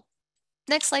accessible.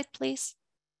 Next slide, please.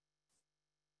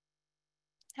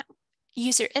 Now,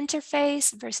 user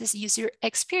interface versus user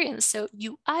experience. So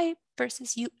UI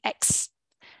versus UX.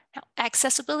 Now,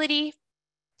 accessibility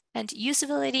and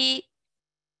usability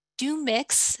do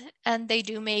mix, and they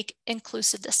do make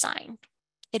inclusive design.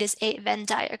 It is a Venn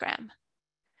diagram.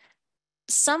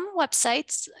 Some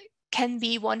websites can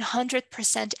be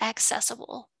 100%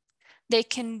 accessible. They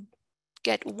can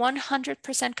get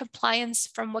 100% compliance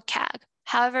from WCAG.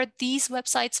 However, these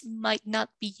websites might not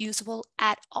be usable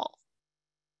at all.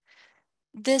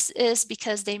 This is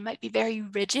because they might be very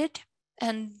rigid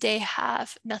and they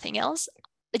have nothing else,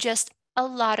 just a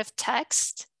lot of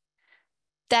text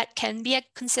that can be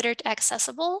considered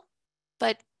accessible,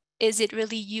 but is it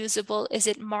really usable? Is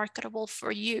it marketable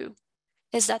for you?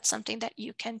 Is that something that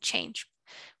you can change?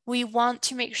 We want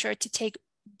to make sure to take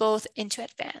both into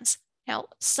advance. Now,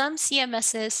 some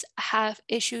CMSs have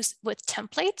issues with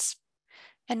templates,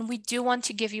 and we do want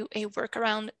to give you a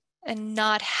workaround and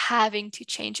not having to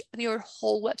change your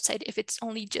whole website if it's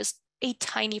only just a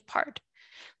tiny part.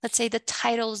 Let's say the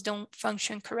titles don't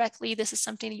function correctly. This is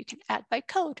something that you can add by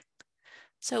code.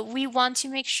 So we want to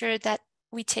make sure that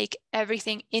we take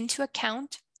everything into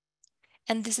account.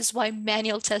 And this is why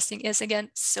manual testing is, again,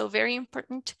 so very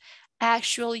important.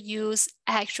 Actual use,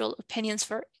 actual opinions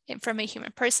from a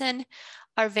human person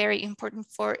are very important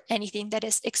for anything that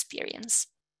is experience.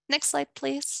 Next slide,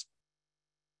 please.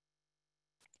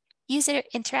 User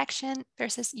interaction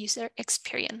versus user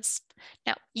experience.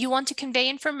 Now, you want to convey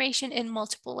information in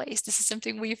multiple ways. This is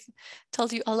something we've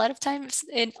told you a lot of times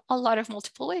in a lot of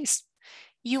multiple ways.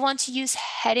 You want to use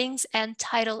headings and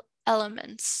title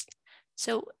elements.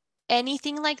 So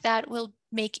anything like that will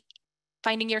make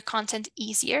finding your content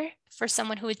easier for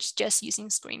someone who is just using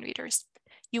screen readers.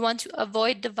 You want to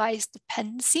avoid device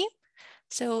dependency.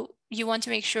 So you want to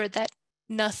make sure that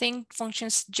nothing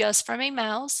functions just from a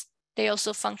mouse. They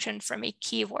also function from a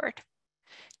keyboard.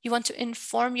 You want to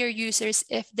inform your users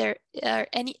if there are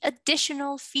any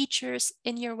additional features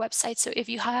in your website. So if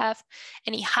you have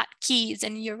any hotkeys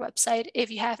in your website,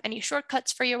 if you have any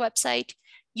shortcuts for your website,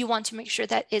 you want to make sure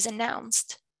that is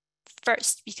announced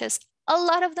first, because a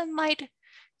lot of them might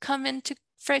come into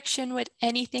friction with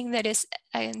anything that is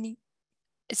a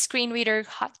screen reader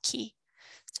hotkey.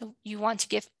 So you want to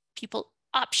give people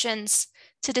options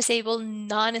to disable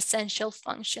non-essential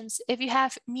functions. If you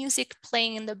have music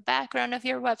playing in the background of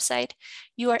your website,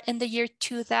 you are in the year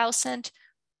 2000,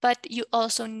 but you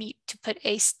also need to put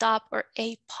a stop or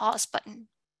a pause button.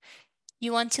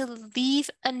 You want to leave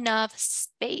enough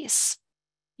space.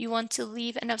 You want to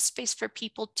leave enough space for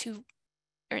people to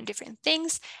learn different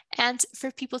things and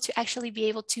for people to actually be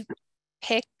able to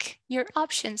pick your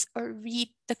options or read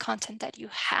the content that you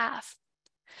have.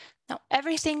 Now,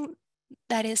 everything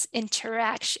that is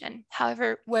interaction,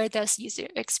 however, where does user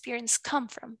experience come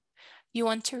from? You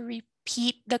want to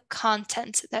repeat the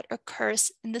content that occurs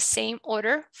in the same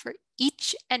order for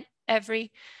each and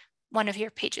every one of your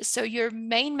pages. So your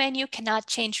main menu cannot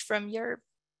change from your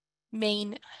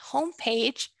main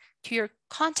homepage to your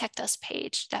contact us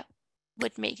page. That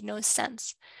would make no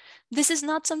sense. This is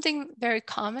not something very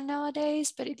common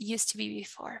nowadays, but it used to be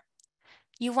before.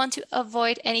 You want to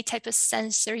avoid any type of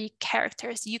sensory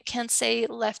characters. You can't say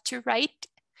left to right.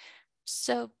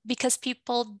 So because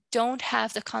people don't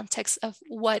have the context of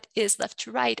what is left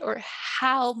to right or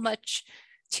how much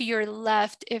to your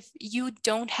left if you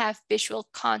don't have visual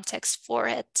context for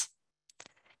it.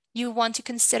 You want to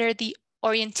consider the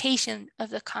orientation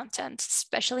of the content,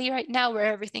 especially right now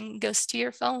where everything goes to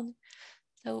your phone.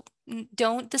 So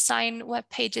don't design web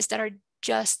pages that are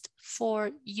just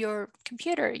for your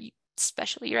computer,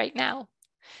 especially right now.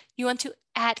 You want to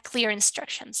add clear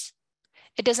instructions.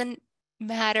 It doesn't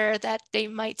matter that they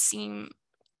might seem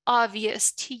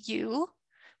obvious to you.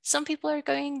 Some people are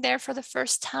going there for the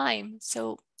first time.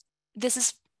 So this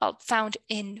is found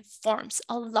in forms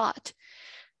a lot.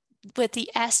 With the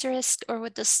asterisk or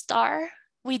with the star,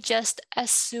 we just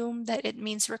assume that it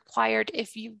means required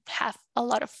if you have a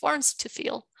lot of forms to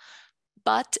fill,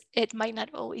 but it might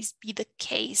not always be the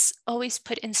case. Always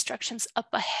put instructions up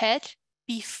ahead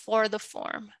before the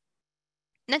form.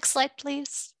 Next slide,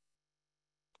 please.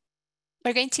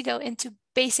 We're going to go into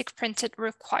basic printed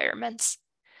requirements.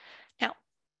 Now,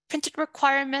 printed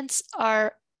requirements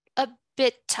are a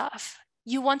bit tough.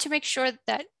 You want to make sure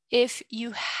that if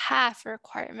you have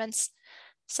requirements,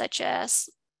 such as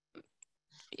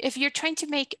if you're trying to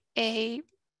make a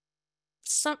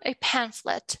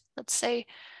pamphlet, let's say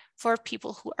for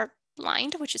people who are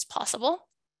blind, which is possible,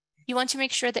 you want to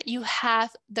make sure that you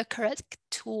have the correct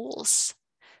tools.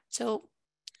 So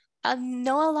I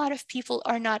know a lot of people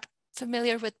are not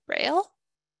familiar with Braille,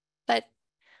 but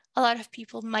a lot of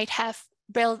people might have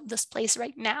Braille displays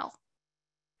right now.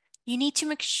 You need to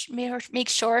make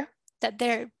sure that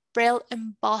their Braille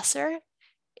embosser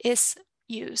is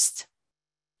used.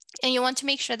 And you want to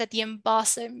make sure that the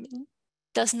embosser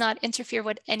does not interfere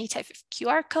with any type of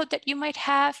QR code that you might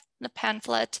have in the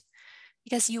pamphlet,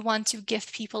 because you want to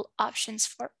give people options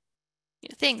for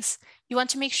new things. You want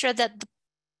to make sure that the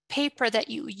paper that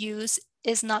you use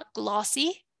is not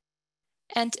glossy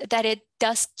and that it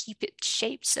does keep its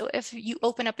shape. So if you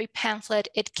open up a pamphlet,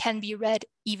 it can be read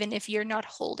even if you're not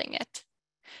holding it.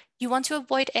 You want to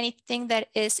avoid anything that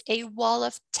is a wall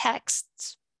of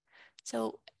text.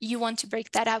 So you want to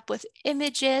break that up with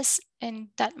images, and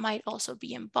that might also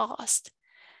be embossed.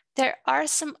 There are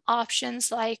some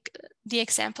options like the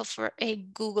example for a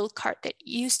Google card that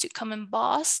used to come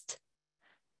embossed,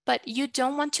 but you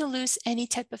don't want to lose any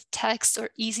type of text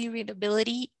or easy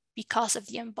readability because of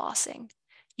the embossing.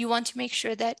 You want to make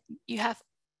sure that you have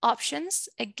options,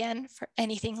 again, for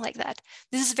anything like that.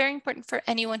 This is very important for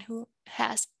anyone who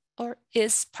has or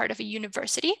is part of a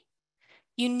university.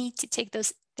 You need to take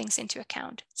those things into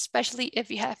account, especially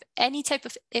if you have any type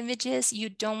of images, you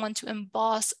don't want to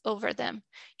emboss over them.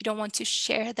 You don't want to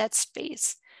share that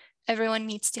space. Everyone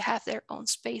needs to have their own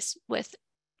space with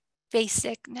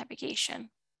basic navigation.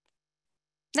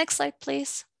 Next slide,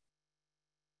 please.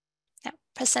 Now,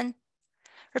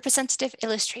 representative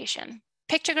illustration.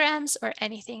 Pictograms or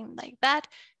anything like that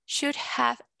should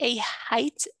have a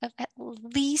height of at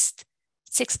least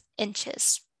 6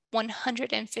 inches,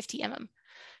 150 mm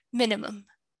minimum.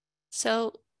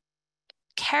 So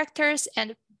characters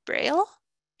and Braille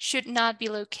should not be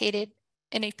located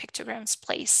in a pictogram's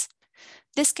place.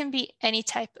 This can be any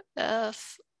type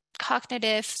of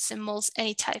cognitive symbols,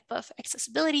 any type of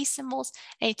accessibility symbols,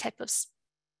 any type of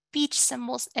speech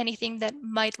symbols, anything that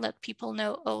might let people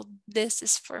know, oh, this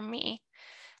is for me.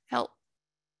 Now,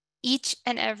 each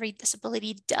and every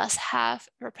disability does have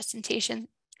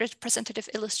representative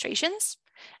illustrations,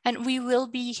 and we will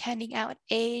be handing out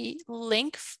a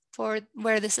link for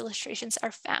where these illustrations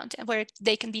are found and where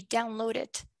they can be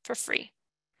downloaded for free.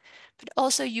 But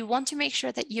also you want to make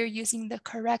sure that you're using the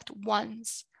correct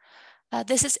ones.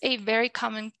 This is a very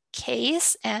common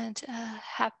case, and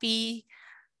happy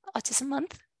Autism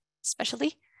Month,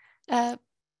 especially.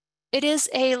 It is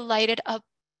a lighted up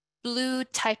blue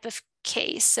type of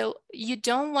case. So you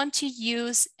don't want to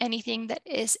use anything that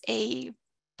is a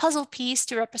puzzle piece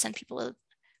to represent people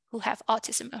who have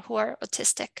autism or who are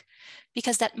autistic,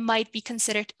 because that might be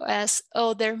considered as,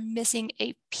 oh, they're missing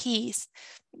a piece.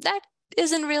 That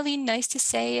isn't really nice to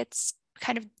say. It's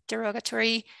kind of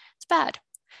derogatory. It's bad.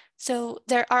 So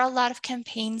there are a lot of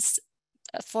campaigns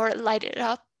for lighted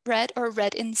up red or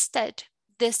red instead.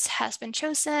 This has been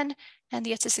chosen and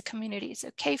the autistic community is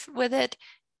okay with it.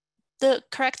 The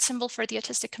correct symbol for the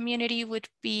autistic community would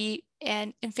be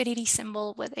an infinity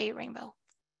symbol with a rainbow.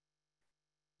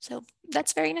 So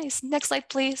that's very nice. Next slide,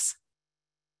 please.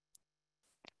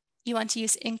 You want to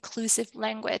use inclusive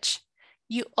language.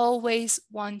 You always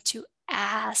want to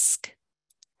ask.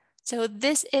 So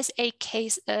this is a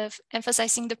case of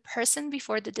emphasizing the person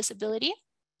before the disability,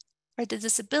 or the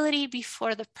disability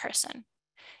before the person.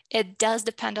 It does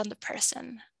depend on the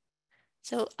person.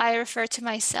 So I refer to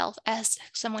myself as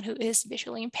someone who is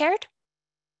visually impaired.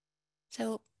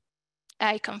 So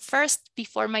I come first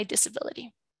before my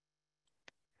disability.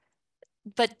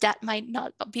 But that might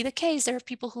not be the case. There are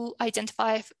people who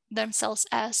identify themselves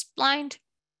as blind,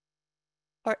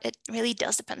 or it really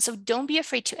does depend. So don't be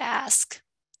afraid to ask.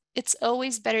 It's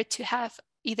always better to have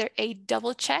either a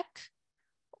double check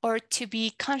or to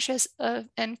be conscious of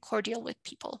and cordial with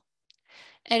people.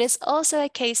 It is also a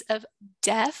case of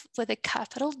deaf with a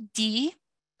capital D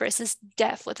versus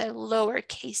deaf with a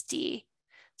lowercase d.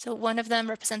 So one of them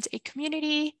represents a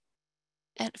community,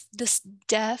 and this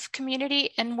deaf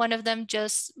community, and one of them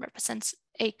just represents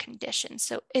a condition.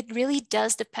 So it really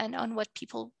does depend on what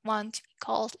people want to be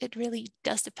called. It really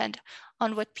does depend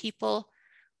on what people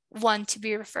want to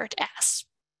be referred as.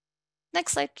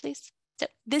 Next slide, please. So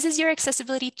this is your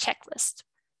accessibility checklist.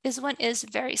 This one is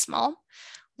very small.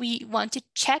 We want to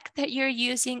check that you're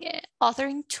using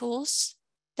authoring tools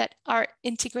that are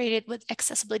integrated with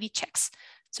accessibility checks.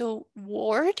 So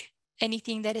Word,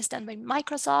 anything that is done by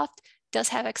Microsoft, does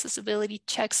have accessibility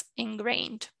checks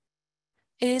ingrained.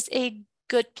 It is a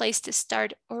good place to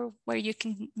start, or where you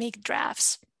can make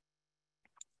drafts.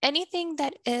 Anything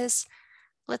that is,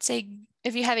 let's say,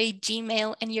 if you have a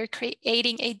Gmail and you're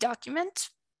creating a document,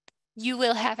 you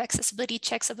will have accessibility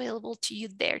checks available to you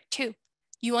there too.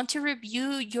 You want to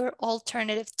review your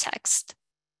alternative text.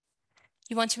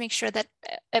 You want to make sure that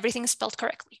everything is spelled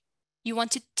correctly. You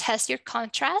want to test your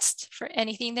contrast for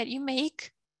anything that you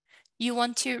make. You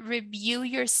want to review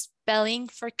your spelling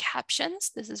for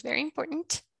captions. This is very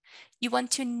important. You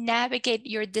want to navigate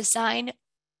your design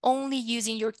only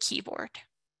using your keyboard.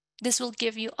 This will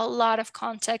give you a lot of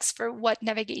context for what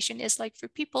navigation is like for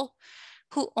people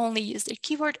who only use their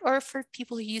keyboard, or for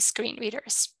people who use screen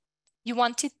readers. You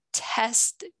want to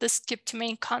test the skip to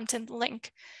main content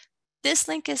link. This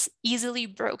link is easily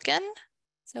broken,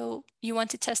 so you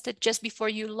want to test it just before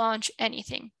you launch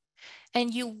anything.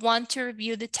 And you want to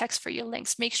review the text for your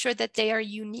links. Make sure that they are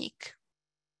unique.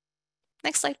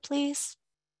 Next slide, please.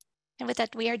 And with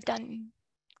that, we are done.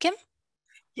 Kim?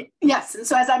 Yes, and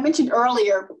so as I mentioned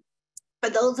earlier, for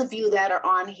those of you that are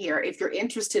on here, if you're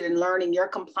interested in learning your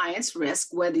compliance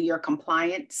risk, whether you're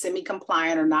compliant,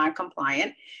 semi-compliant, or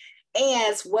non-compliant,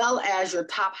 as well as your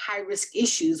top high-risk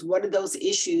issues, what are those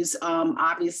issues?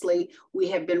 Obviously, we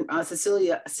have been,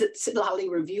 Cecilia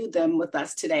reviewed them with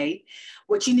us today.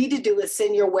 What you need to do is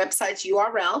send your website's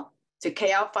URL to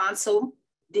KAlfonso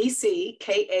DC,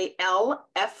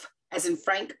 KALF as in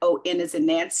Frank, ON as in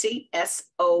Nancy,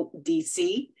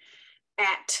 SODC,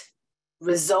 at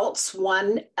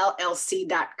Results1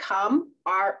 LLC.com,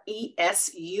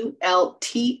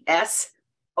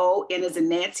 RESULTSON as in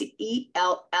Nancy,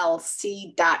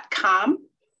 ELLC.com,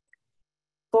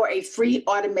 for a free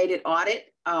automated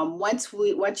audit. Once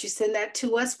you send that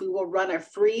to us, we will run a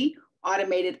free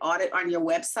automated audit on your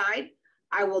website.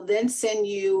 I will then send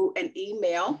you an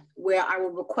email where I will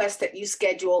request that you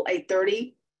schedule a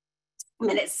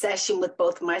 30-minute session with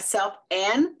both myself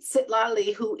and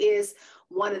Citlali, who is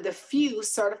one of the few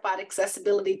certified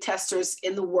accessibility testers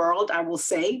in the world, I will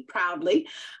say proudly.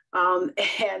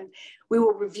 And we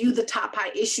will review the top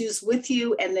high issues with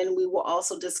you, and then we will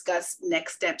also discuss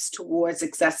next steps towards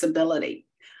accessibility.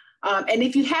 And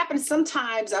if you happen,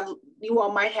 sometimes you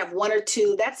all might have one or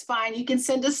two, that's fine. You can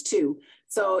send us two.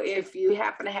 So if you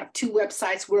happen to have two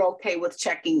websites, we're okay with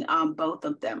checking both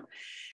of them.